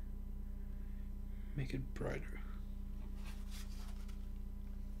I make it brighter?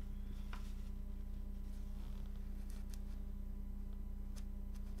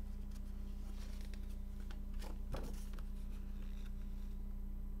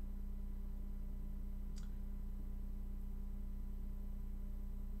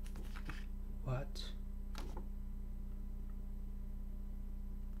 What?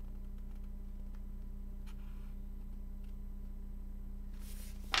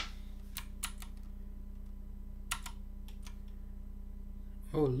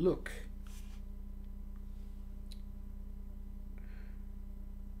 Oh, look.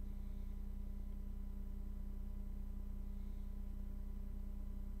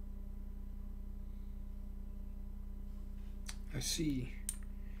 I see.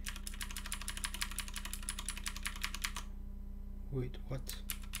 Wait, what?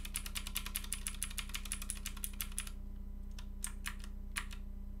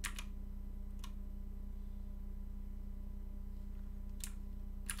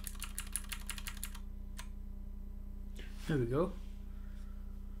 There we go.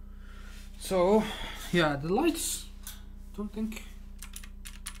 So, yeah, the lights, don't think.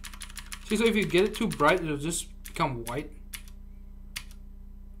 See, so if you get it too bright, it'll just become white.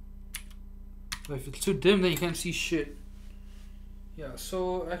 But if it's too dim, then you can't see shit. Yeah,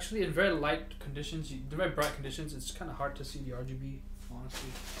 so actually in very light conditions, the very bright conditions, it's kind of hard to see the RGB,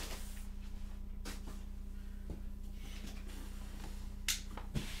 honestly.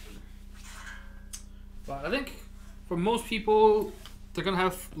 But I think for most people, they're gonna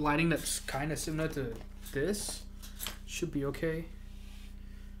have lighting that's kind of similar to this. Should be okay.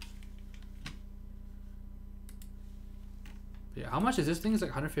 Yeah, how much is this thing? It's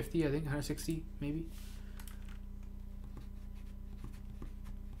like 150, I think, 160 maybe.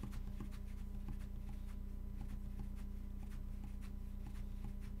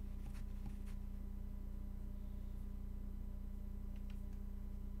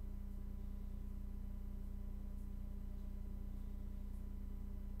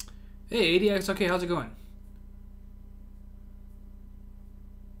 Hey, ADX, okay, how's it going?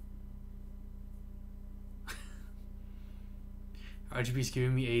 RGB's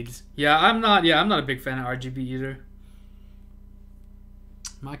giving me AIDS. Yeah, I'm not a big fan of RGB either.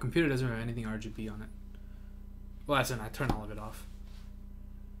 My computer doesn't have anything RGB on it. Well, that's when I turn all of it off.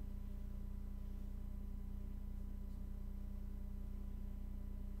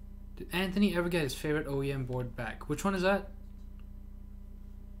 Did Anthony ever get his favorite OEM board back? Which one is that?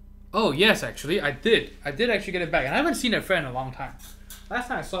 Oh, yes, actually, I did. I did actually get it back. And I haven't seen it for in a long time. Last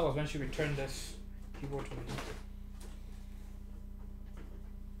time I saw it was when she returned this keyboard to me.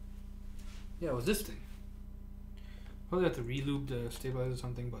 Yeah, it was this thing. Probably have to relube the stabilizer or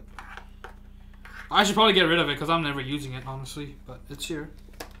something, but I should probably get rid of it because I'm never using it, honestly. But it's here.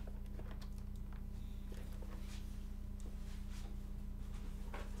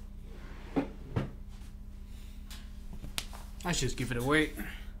 I should just give it away.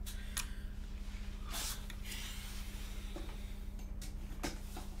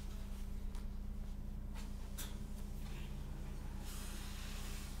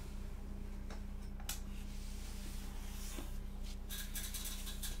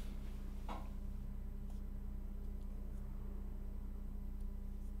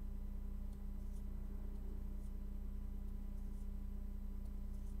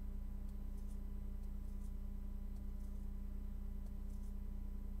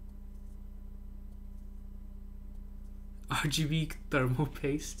 RGB thermal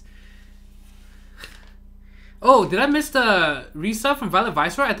paste. Oh, did I miss the resub from Violet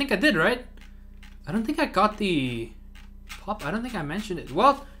Viceroy? I think I did, right? I don't think I got the pop. I don't think I mentioned it.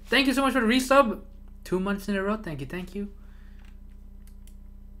 Well, thank you so much for the resub. 2 months in a row. Thank you, thank you.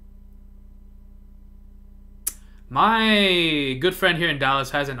 My good friend here in Dallas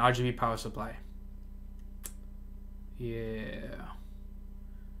has an RGB power supply. Yeah.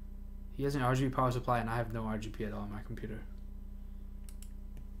 He has an RGB power supply and I have no RGB at all on my computer.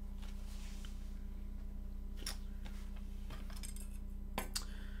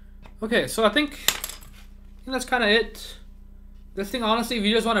 Okay, so I think that's kind of it. This thing, honestly, if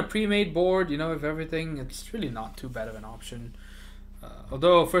you just want a pre-made board, you know, if everything, it's really not too bad of an option.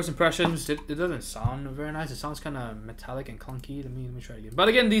 Although first impressions, it doesn't sound very nice. It sounds kind of metallic and clunky. Let me try it again. But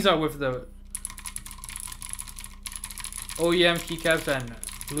again, these are with the OEM keycaps and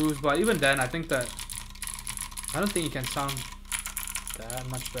blues. But even then, I think that I don't think it can sound that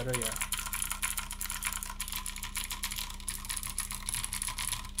much better. Yeah.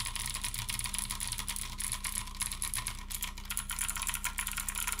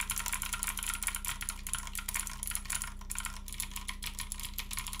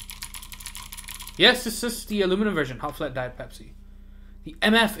 Yes, this is the aluminum version, hot flat Diet Pepsi. The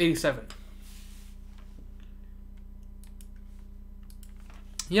MF87.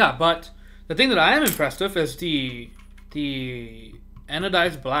 Yeah, but the thing that I am impressed with is the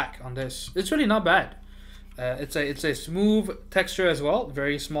anodized black on this. It's really not bad. It's a smooth texture as well.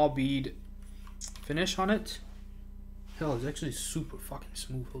 Very small bead finish on it. Hell, it's actually super fucking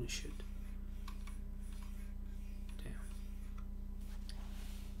smooth. Holy shit.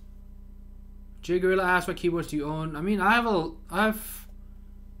 J Gorilla asked, "What keyboards do you own?" I mean, I have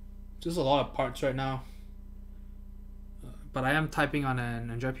just a lot of parts right now, but I am typing on an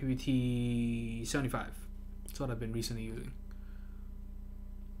Enjoy PBT 75. That's what I've been recently using.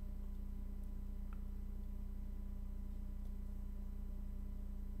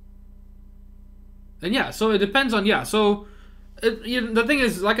 And yeah, so it depends on So the thing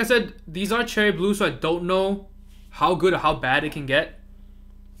is, like I said, these are cherry blue, so I don't know how good or how bad it can get.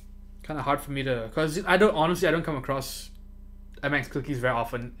 Kind of hard for me to, because I don't come across MX cookies very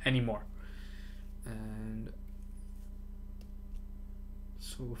often anymore, and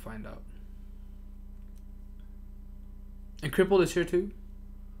so we'll find out. And Crippled is here too.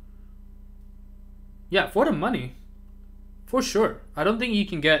 Yeah, for the money, for sure. I don't think you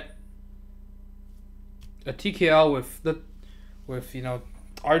can get a TKL with you know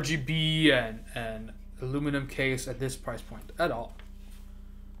RGB and aluminum case at this price point at all.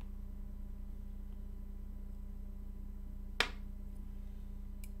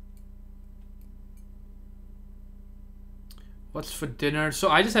 What's for dinner? So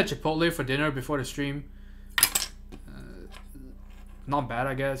I just had Chipotle for dinner before the stream. Not bad,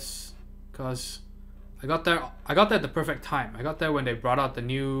 I guess, cause I got there at the perfect time. I got there when they brought out the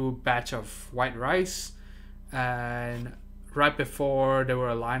new batch of white rice, and right before there were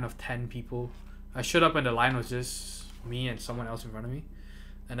a line of 10 people. I showed up and the line was just me and someone else in front of me,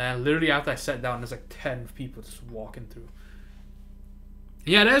 and then literally after I sat down, there's like 10 people just walking through.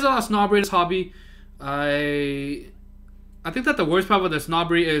 Yeah, there's a lot of snobbery in this hobby. I think that the worst part of the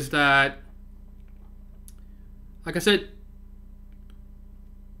snobbery is that, like I said,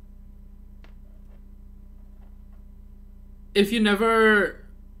 if you never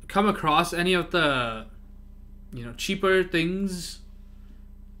come across any of the, you know, cheaper things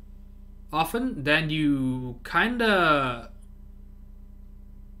often, then you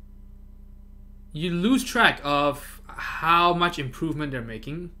lose track of how much improvement they're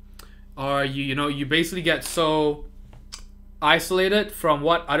making, or you basically get so isolated from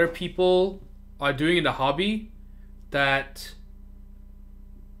what other people are doing in the hobby that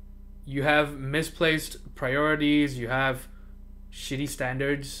you have misplaced priorities, you have shitty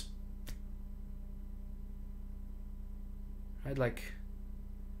standards, right? Like,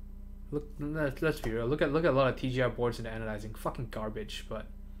 let's be real, look at a lot of TGR boards in the anodizing, fucking garbage, but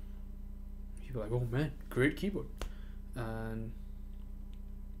people are like, oh man, great keyboard. And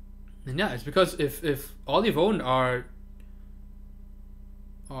yeah, it's because if all you've owned are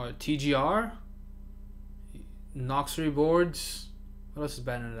TGR, Noxery boards, what else is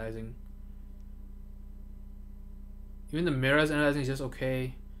bad anodizing? Even the Mira's anodizing is just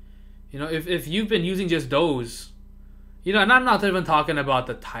okay. You know, if you've been using just those, you know, and I'm not even talking about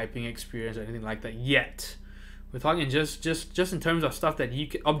the typing experience or anything like that yet. We're talking just in terms of stuff that you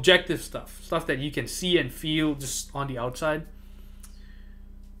can, objective stuff that you can see and feel just on the outside.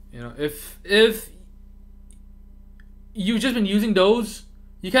 You know, if you've just been using those,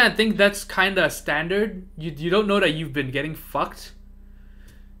 you kind of think that's kind of standard. You don't know that you've been getting fucked.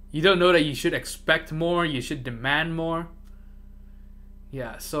 You don't know that you should expect more. You should demand more.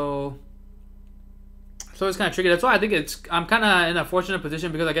 Yeah, so it's kind of tricky. That's why I think I'm kind of in a fortunate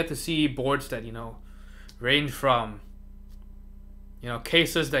position because I get to see boards that, you know, range from, you know,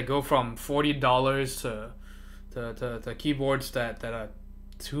 cases that go from $40 to keyboards that are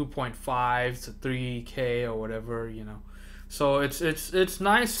 2.5 to 3K or whatever, you know. So it's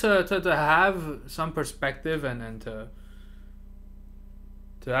nice to have some perspective and to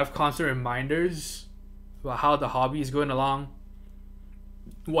have constant reminders about how the hobby is going along,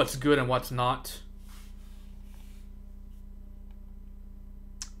 what's good and what's not.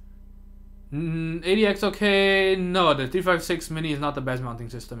 ADX okay? No, the 356 Mini is not the best mounting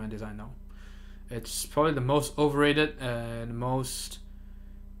system in design. No, it's probably the most overrated and most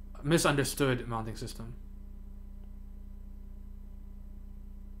misunderstood mounting system.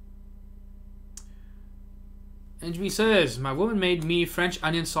 NGB says, my woman made me French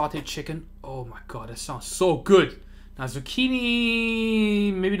onion sauteed chicken. Oh my god, that sounds so good. Now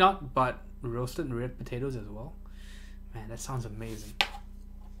zucchini, maybe not, but roasted and red potatoes as well. Man, that sounds amazing.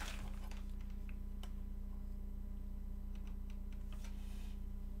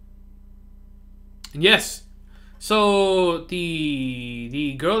 And yes, so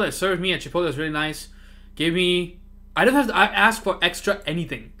the girl that served me at Chipotle was really nice. Gave me, I didn't have to ask for extra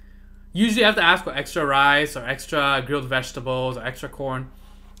anything. Usually I have to ask for extra rice or extra grilled vegetables or extra corn.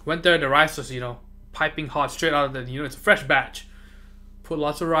 Went there, the rice was, you know, piping hot straight out of the, you know, it's a fresh batch. Put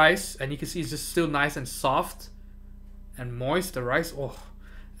lots of rice and you can see it's just still nice and soft and moist, the rice. Oh,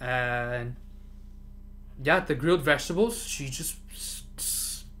 and yeah, the grilled vegetables, she just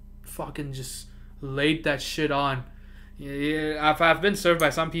fucking just laid that shit on. Yeah, I've been served by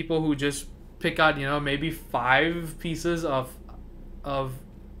some people who just pick out, you know, maybe 5 pieces of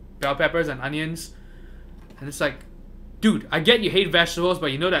bell peppers and onions, and it's like, dude, I get you hate vegetables,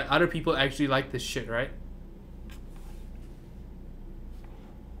 but you know that other people actually like this shit, right?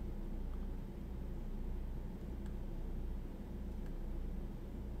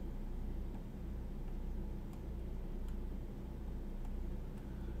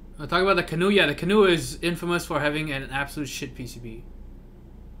 I'll talk about the Canoe. Yeah, the Canoe is infamous for having an absolute shit PCB.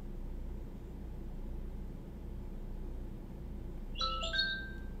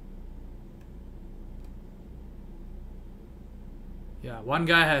 Yeah, one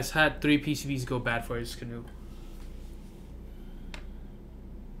guy has had 3 PCBs go bad for his Canoe.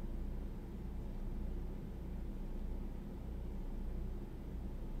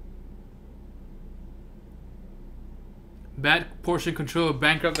 Bad portion control,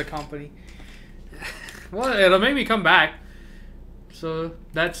 bankrupt the company. Well, it'll make me come back, so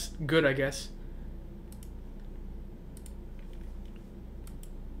that's good, I guess.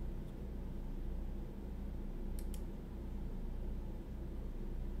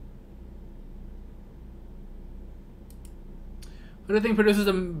 What do you think produces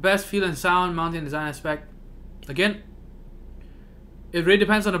the best feel and sound mounting design aspect? Again, it really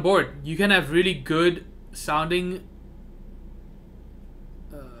depends on the board. You can have really good sounding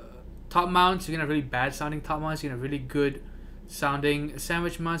top mounts, you can have really bad sounding top mounts, you can have really good sounding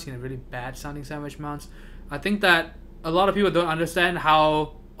sandwich mounts, you can have really bad sounding sandwich mounts. I think that a lot of people don't understand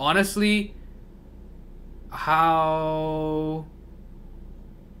how, honestly, how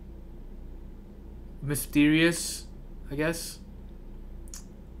mysterious, I guess,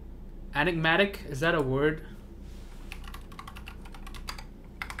 enigmatic, is that a word?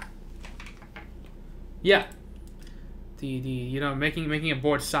 Yeah. The you know, making a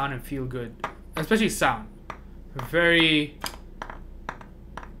board sound and feel good, especially sound, very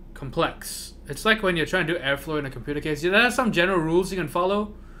complex. It's like when you're trying to do airflow in a computer case. Yeah, there are some general rules you can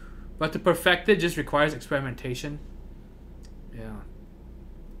follow, but to perfect it just requires experimentation. Yeah.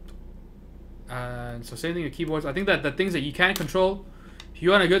 And so same thing with keyboards. I think that the things that you can control, if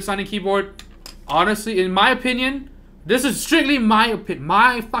you want a good sounding keyboard, honestly, in my opinion, this is strictly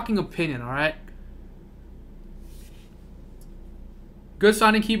my fucking opinion, all right. Good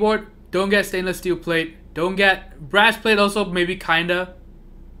sounding keyboard, don't get stainless steel plate. Don't get brass plate also, maybe kinda.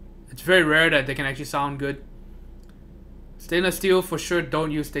 It's very rare that they can actually sound good. Stainless steel, for sure,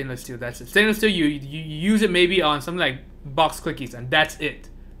 don't use stainless steel. That's it. Stainless steel, you use it maybe on something like box clickies, and that's it.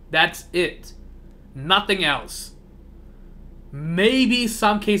 That's it. Nothing else. Maybe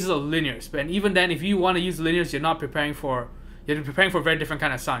some cases of linears, but even then, if you want to use linears, you're preparing for a very different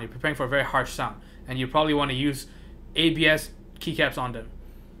kind of sound. You're preparing for a very harsh sound, and you probably want to use ABS keycaps on them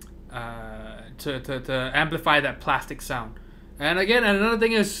to amplify that plastic sound. And again, another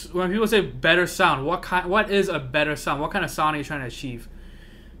thing is when people say better sound, what is a better sound? What kind of sound are you trying to achieve?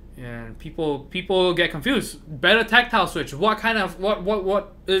 And people get confused. Better tactile switch. What kind of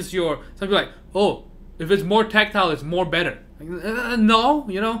what is your? Some people are like, oh, if it's more tactile, it's more better. Like, no,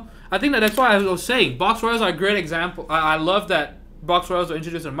 you know. I think that's why I was saying box royals are a great example. I love that box royals were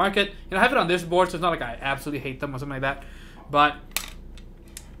introduced to the market. You know, I have it on this board, so it's not like I absolutely hate them or something like that. But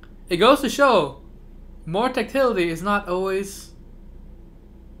it goes to show more tactility is not always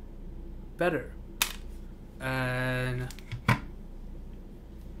better. And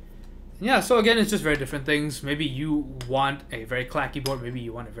yeah, so again, it's just very different things. Maybe you want a very clacky board. Maybe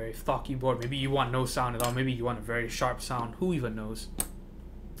you want a very thocky board. Maybe you want no sound at all. Maybe you want a very sharp sound. Who even knows?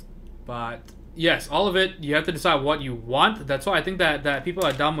 But yes, all of it, you have to decide what you want. That's why I think that people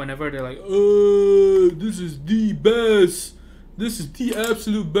are dumb whenever they're like, oh, this is the best. This is the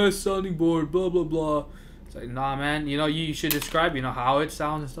absolute best sounding board, blah, blah, blah. It's like, nah, man. You know, you should describe, you know, how it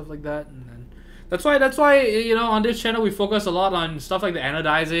sounds and stuff like that. And then that's why, you know, on this channel, we focus a lot on stuff like the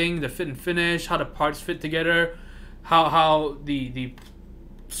anodizing, the fit and finish, how the parts fit together, how the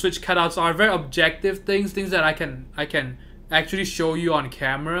switch cutouts are. Very objective things that I can actually show you on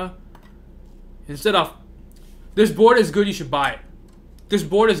camera. Instead of, this board is good, you should buy it. This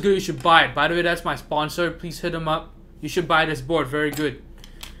board is good, you should buy it. By the way, that's my sponsor. Please hit them up. You should buy this board. Very good.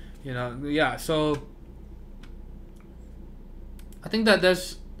 You know, yeah. So I think that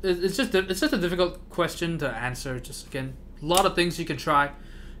it's just a difficult question to answer. Just again, a lot of things you can try.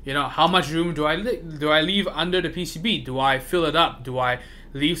 You know, how much room do I leave under the PCB? Do I fill it up? Do I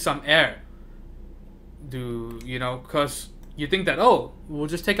leave some air? You know, because you think that, oh, we'll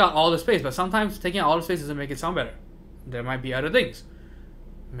just take out all the space, but sometimes taking out all the space doesn't make it sound better. There might be other things.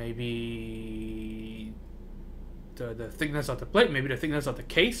 Maybe the thickness of the plate, maybe the thickness of the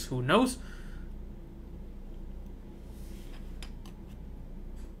case, who knows?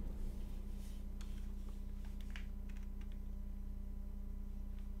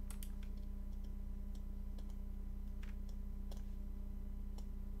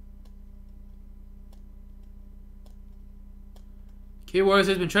 K-Wars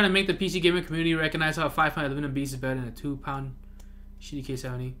has been trying to make the PC gaming community recognize how a 5-pound aluminum beast is better than a 2-pound shitty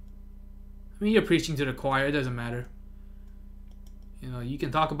K70. I mean, you're preaching to the choir. It doesn't matter. You know, you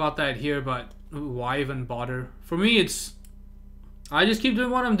can talk about that here, but why even bother? For me, it's, I just keep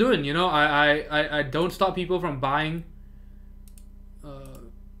doing what I'm doing. You know, I don't stop people from buying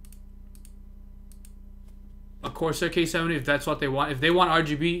a Corsair K70 if that's what they want. If they want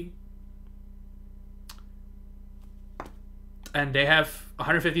RGB and they have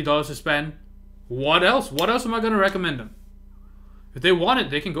 $150 to spend, what else? What else am I going to recommend them? If they want it,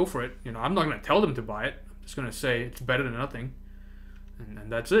 they can go for it. You know, I'm not going to tell them to buy it. I'm just going to say it's better than nothing.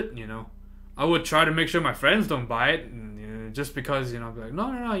 And that's it, you know. I would try to make sure my friends don't buy it. And, you know, just because, you know, I'll be like,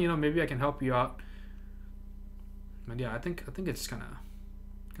 no, you know, maybe I can help you out. But yeah, I think it's kind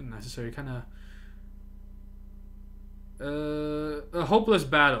of necessary. Kind of a hopeless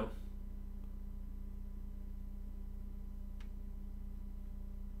battle.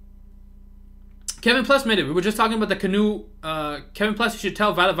 Kevin Plus made it. We were just talking about the Canoe. Kevin Plus, you should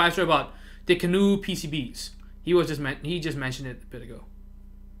tell Violet Visor about the Canoe PCBs. He just mentioned it a bit ago.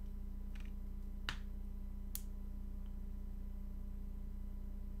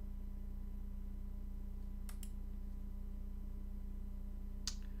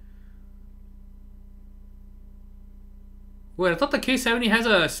 Wait, I thought the K70 has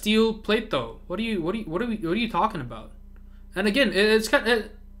a steel plate though. What are you talking about? And again, it's kind of.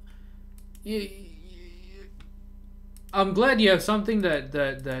 I'm glad you have something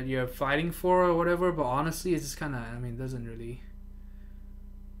that you're fighting for or whatever, but honestly, it's just kind of, I mean, it doesn't really.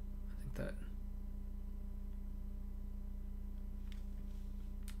 I think that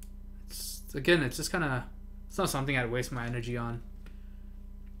it's just kind of, it's not something I'd waste my energy on.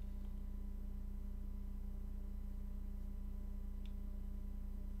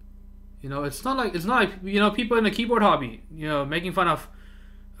 You know, it's not like you know, people in the keyboard hobby, you know, making fun of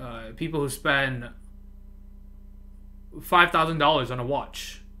people who spend $5,000 on a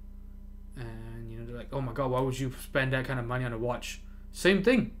watch, and you know, they're like, oh my god, why would you spend that kind of money on a watch? Same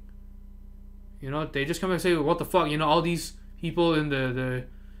thing. You know, they just come and say, what the fuck, you know, all these people in the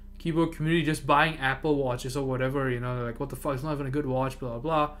keyboard community just buying Apple watches or whatever, you know, they're like, what the fuck, it's not even a good watch, blah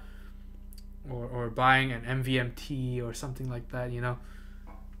blah blah, or buying an MVMT or something like that, you know.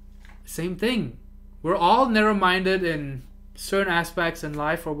 Same thing. We're all narrow-minded in certain aspects in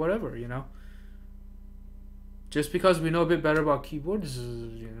life or whatever, you know. Just because we know a bit better about keyboards,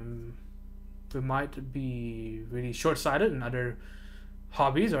 you know, we might be really short-sighted in other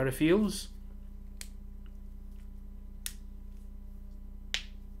hobbies or other fields.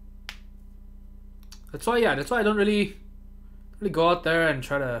 That's why I don't really go out there and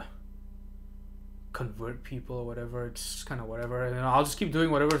try to convert people or whatever. It's kind of whatever, and I'll just keep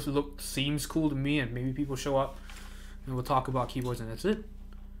doing whatever seems cool to me, and maybe people show up, and we'll talk about keyboards, and that's it.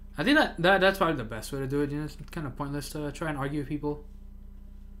 I think that's probably the best way to do it. You know, it's kind of pointless to try and argue with people.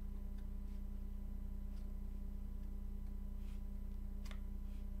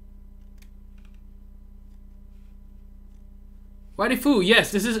 Whitey Foo,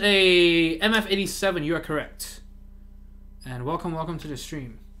 yes, this is a MF87. You are correct, and welcome to the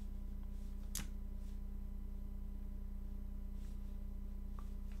stream.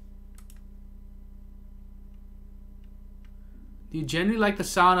 Do you generally like the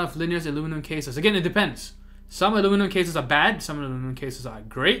sound of Linear's aluminum cases? Again, it depends. Some aluminum cases are bad, some aluminum cases are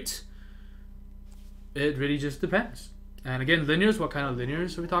great. It really just depends. And again, Linears, what kind of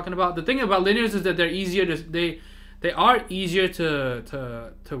Linears are we talking about? The thing about Linears is that they're easier to they are easier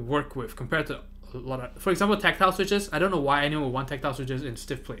to work with compared to a lot of, for example, tactile switches. I don't know why anyone would want tactile switches in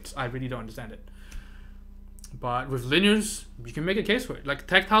stiff plates. I really don't understand it. But with Linears, you can make a case for it. Like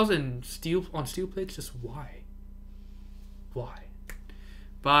tactiles and steel plates, just why?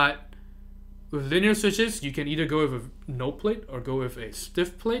 But with linear switches, you can either go with a no plate or go with a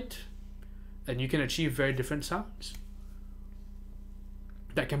stiff plate, and you can achieve very different sounds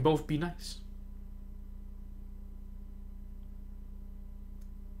that can both be nice.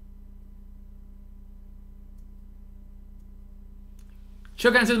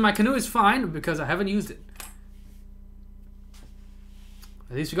 Shogun says my canoe is fine because I haven't used it.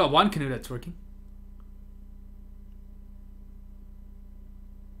 At least we got one canoe that's working.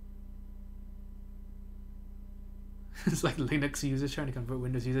 It's like Linux users trying to convert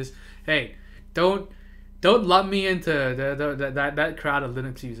Windows users. Hey, don't lump me into that crowd of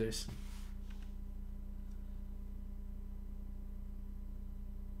Linux users.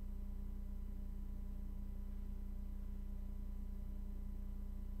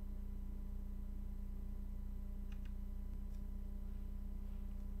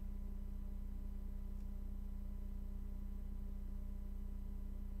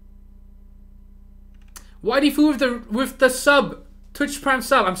 Whitey Foo with the sub, Twitch Prime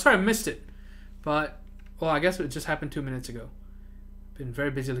sub. I'm sorry I missed it, but well, I guess it just happened 2 minutes ago. Been very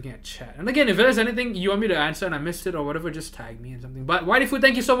busy looking at chat. And again, if there's anything you want me to answer and I missed it or whatever, just tag me and something. But Whitey Foo,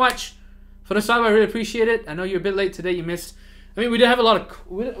 thank you so much for the sub. I really appreciate it. I know you're a bit late today. You missed. I mean, we did have a lot of.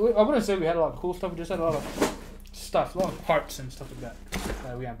 I wouldn't say we had a lot of cool stuff. We just had a lot of stuff, a lot of parts and stuff like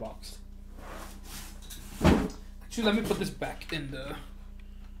that we unboxed. Actually, let me put this back in the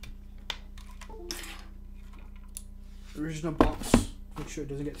original box. Make sure it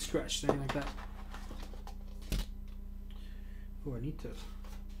doesn't get scratched or anything like that. Oh, I need to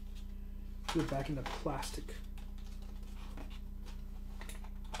put it back in the plastic.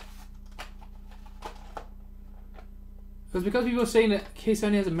 It's because people are saying that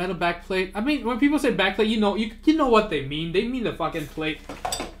K70 has a metal backplate. I mean, when people say backplate, you know what they mean. They mean the fucking plate.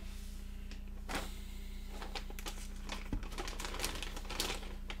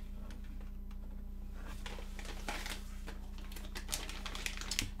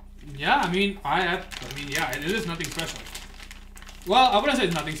 Yeah, I mean, yeah, it is nothing special. Well, I wouldn't say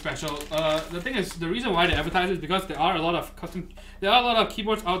it's nothing special. The thing is, the reason why they advertise it is because there are a lot of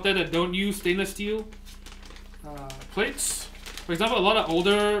keyboards out there that don't use stainless steel plates. For example, a lot of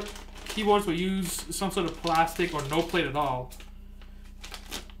older keyboards will use some sort of plastic or no plate at all.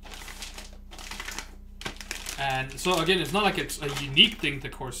 And so again, it's not like it's a unique thing to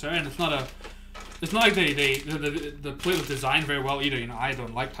Corsair, and it's not like the plate was designed very well either. You know, I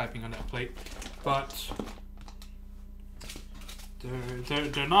don't like typing on that plate, but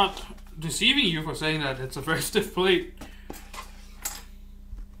they're not deceiving you for saying that it's a very stiff plate.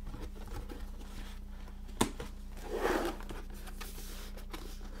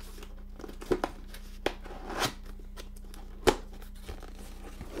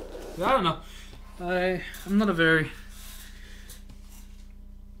 I don't know. I'm not a very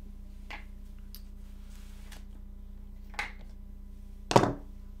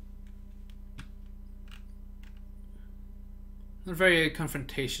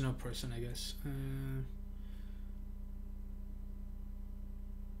confrontational person, I guess.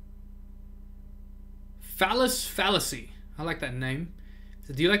 Fallacy. I like that name.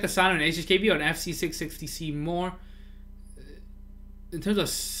 So do you like the sound of an HHKB or an FC660C more? In terms of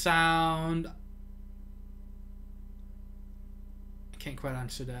sound, I can't quite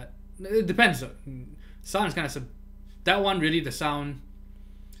answer that. It depends though. Sound is kind of that one really, the sound,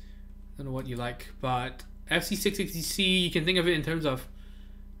 I don't know what you like, but FC660C, you can think of it in terms of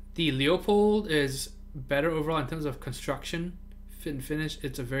the Leopold is better overall in terms of construction, fit and finish.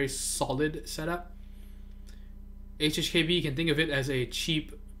 It's a very solid setup. HHKB, you can think of it as a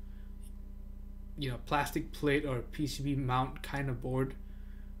cheap plastic plate or PCB mount kind of board.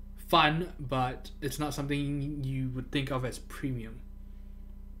 Fun, but it's not something you would think of as premium.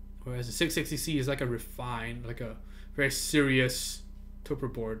 Whereas the 660C is like a refined, like a very serious Topper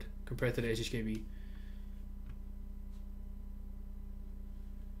board compared to the HHKB.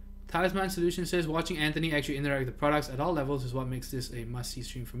 Talisman Solution says, watching Anthony actually interact with the products at all levels is what makes this a must-see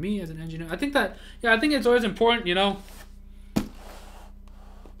stream for me as an engineer. I think that, I think it's always important,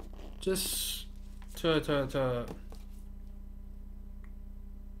 just to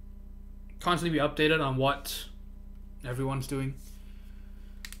constantly be updated on what everyone's doing.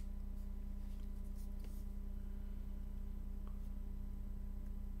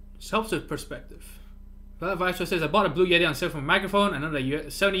 It helps with perspective. Well, Vice says, I bought a Blue Yeti on sale for a microphone. I know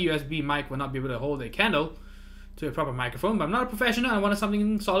that 70 USB mic will not be able to hold a candle to a proper microphone, but I'm not a professional. I wanted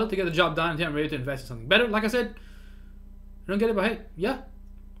something solid to get the job done until I'm ready to invest in something better. Like I said, I don't get it, but hey, yeah.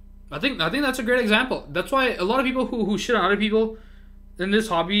 I think that's a great example. That's why a lot of people who shit on other people in this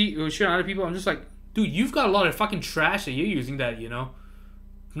hobby, who shit on other people, I'm just like, dude, you've got a lot of fucking trash that you're using that,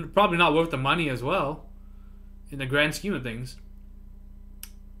 probably not worth the money as well in the grand scheme of things.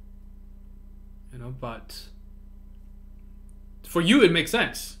 But for you it makes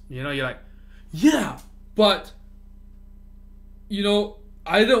sense. You're like, yeah, but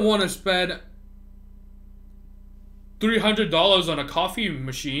I didn't want to spend $300 on a coffee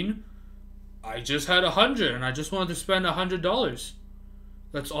machine. I just had $100 and I just wanted to spend $100.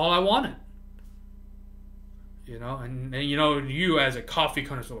 That's all I wanted. And you as a coffee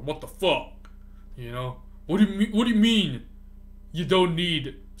connoisseur, what the fuck? What do you mean you don't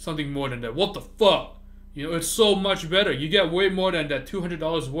need something more than that? What the fuck? It's so much better. You get way more than that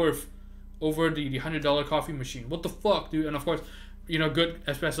 $200 worth over the $100 coffee machine. What the fuck, dude? And of course, good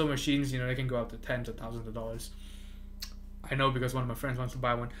espresso machines, they can go up to tens of thousands of dollars. I know because one of my friends wants to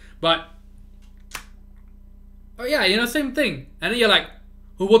buy one. But, oh yeah, same thing. And then you're like,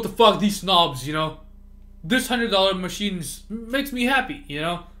 oh, what the fuck, these snobs, This $100 machine makes me happy,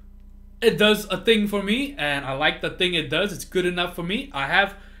 It does a thing for me, and I like the thing it does. It's good enough for me.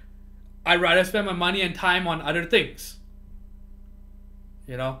 I'd rather spend my money and time on other things.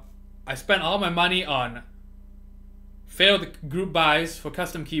 I spent all my money on failed group buys for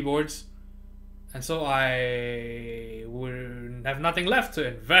custom keyboards, and so I would have nothing left to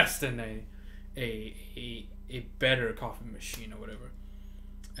invest in a better coffee machine or whatever.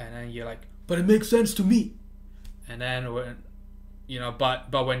 And then you're like, but it makes sense to me. And then when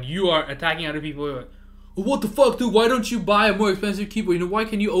but when you are attacking other people, you're like, oh, what the fuck, dude? Why don't you buy a more expensive keyboard? Why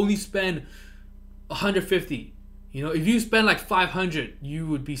can you only spend $150? If you spend like $500, you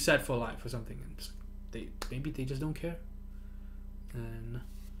would be set for life or something. And maybe they just don't care. And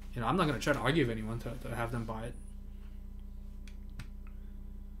I'm not gonna try to argue with anyone to have them buy it.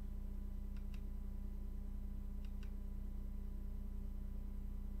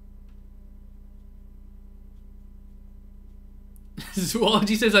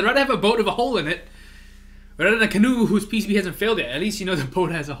 Zoology says, I'd rather have a boat with a hole in it rather than a canoe whose PCB hasn't failed yet. At least the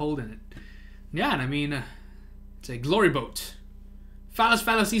boat has a hole in it. Yeah, and I mean, it's a glory boat.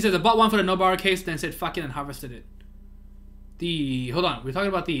 Fallacy says, I bought one for the no-bar case, then said fuck it and harvested it. Hold on, we're talking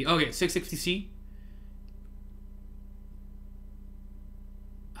about the 660C.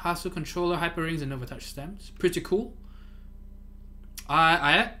 Hassle controller, hyper rings, and Nova Touch stems. Pretty cool.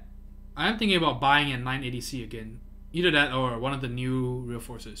 I am thinking about buying a 980C again. Either that or one of the new Real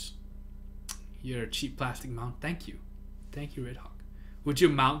Forces. Your cheap plastic mount. Thank you. Thank you, Red Hawk. Would you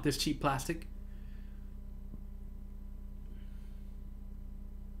mount this cheap plastic?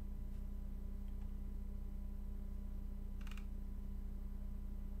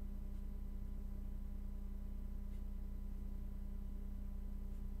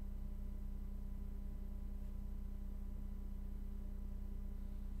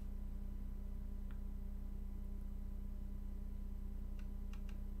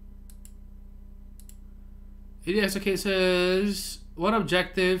 ADSOK says, what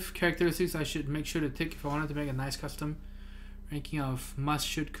objective characteristics I should make sure to tick if I wanted to make a nice custom ranking of must,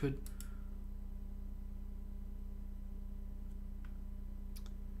 should, could.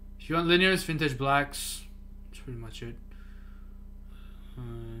 If you want linears, vintage blacks, that's pretty much it.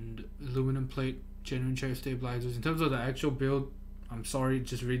 And aluminum plate, genuine chair stabilizers. In terms of the actual build, I'm sorry, it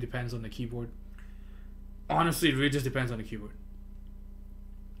just really depends on the keyboard. Honestly, it really just depends on the keyboard.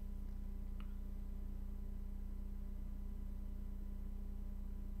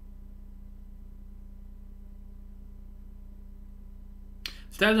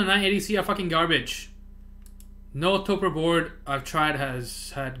 Stabs on 980C are fucking garbage. No Topper board I've tried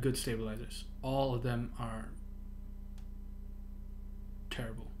has had good stabilizers. All of them are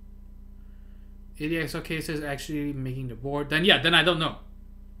terrible. ADXL cases actually making the board, then yeah, then I don't know.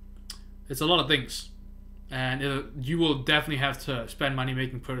 It's a lot of things, and you will definitely have to spend money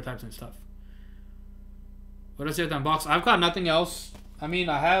making prototypes and stuff. What else you have to unbox? I've got nothing else. I mean,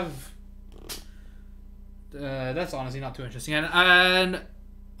 I have. That's honestly not too interesting, and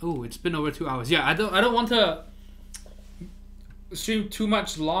oh, it's been over 2 hours. Yeah, I don't want to stream too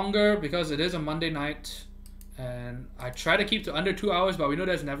much longer because it is a Monday night. And I try to keep to under 2 hours, but we know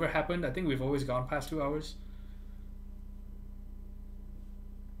that's never happened. I think we've always gone past 2 hours.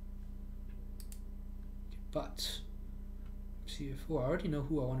 But see if I already know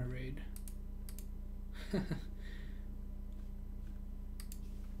who I want to raid.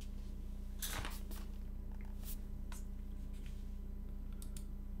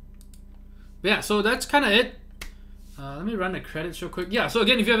 Yeah, so that's kind of it. Let me run the credits real quick. Yeah, so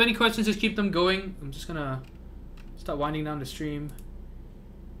again, if you have any questions, just keep them going. I'm just gonna start winding down the stream.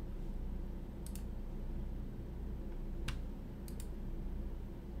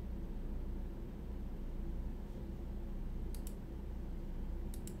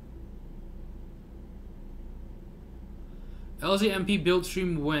 LZMP build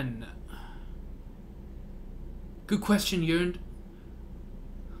stream when? Good question, Yearned.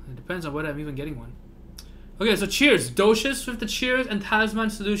 It depends on whether I'm even getting one. Okay, so cheers. Docious with the cheers and Talisman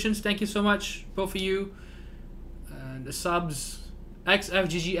Solutions. Thank you so much, both of you. And the subs.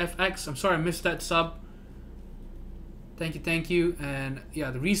 XFGGFX. I'm sorry I missed that sub. Thank you, thank you. And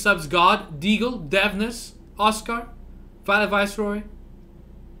yeah, the resubs God, Deagle, Devness, Oscar, Violet Viceroy,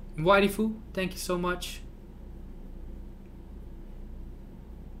 Whitey thank you so much.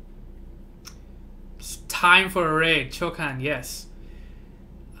 It's time for a raid. Chokan, yes.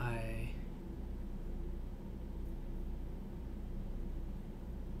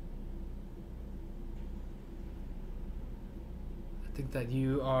 I think that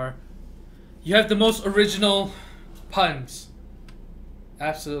you have the most original puns.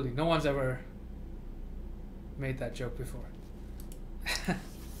 Absolutely. No one's ever made that joke before. But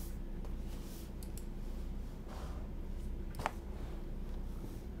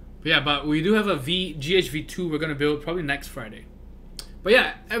yeah, but we do have a GHV2 we're going to build probably next Friday. But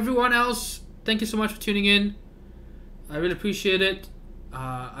yeah, everyone else, thank you so much for tuning in. I really appreciate it.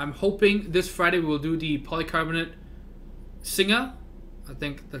 I'm hoping this Friday we will do the polycarbonate Singer. I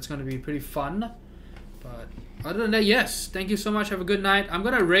think that's going to be pretty fun. But other than that, yes, thank you so much. Have a good night. I'm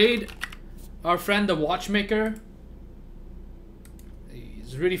going to raid our friend the Watchmaker.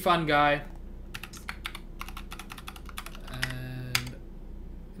 He's a really fun guy. And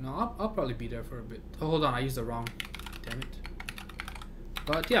you know, I'll probably be there for a bit. Oh, hold on, I used the wrong. Damn it.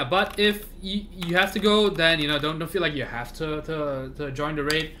 But yeah, but if you have to go, then you know, don't feel like you have to join the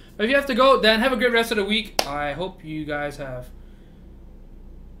raid. But if you have to go, then have a great rest of the week. I hope you guys have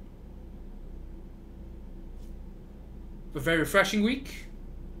a very refreshing week.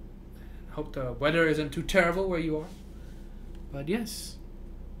 I hope the weather isn't too terrible where you are. But yes.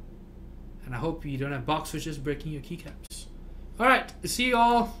 And I hope you don't have box switches breaking your keycaps. Alright, see you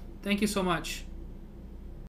all. Thank you so much.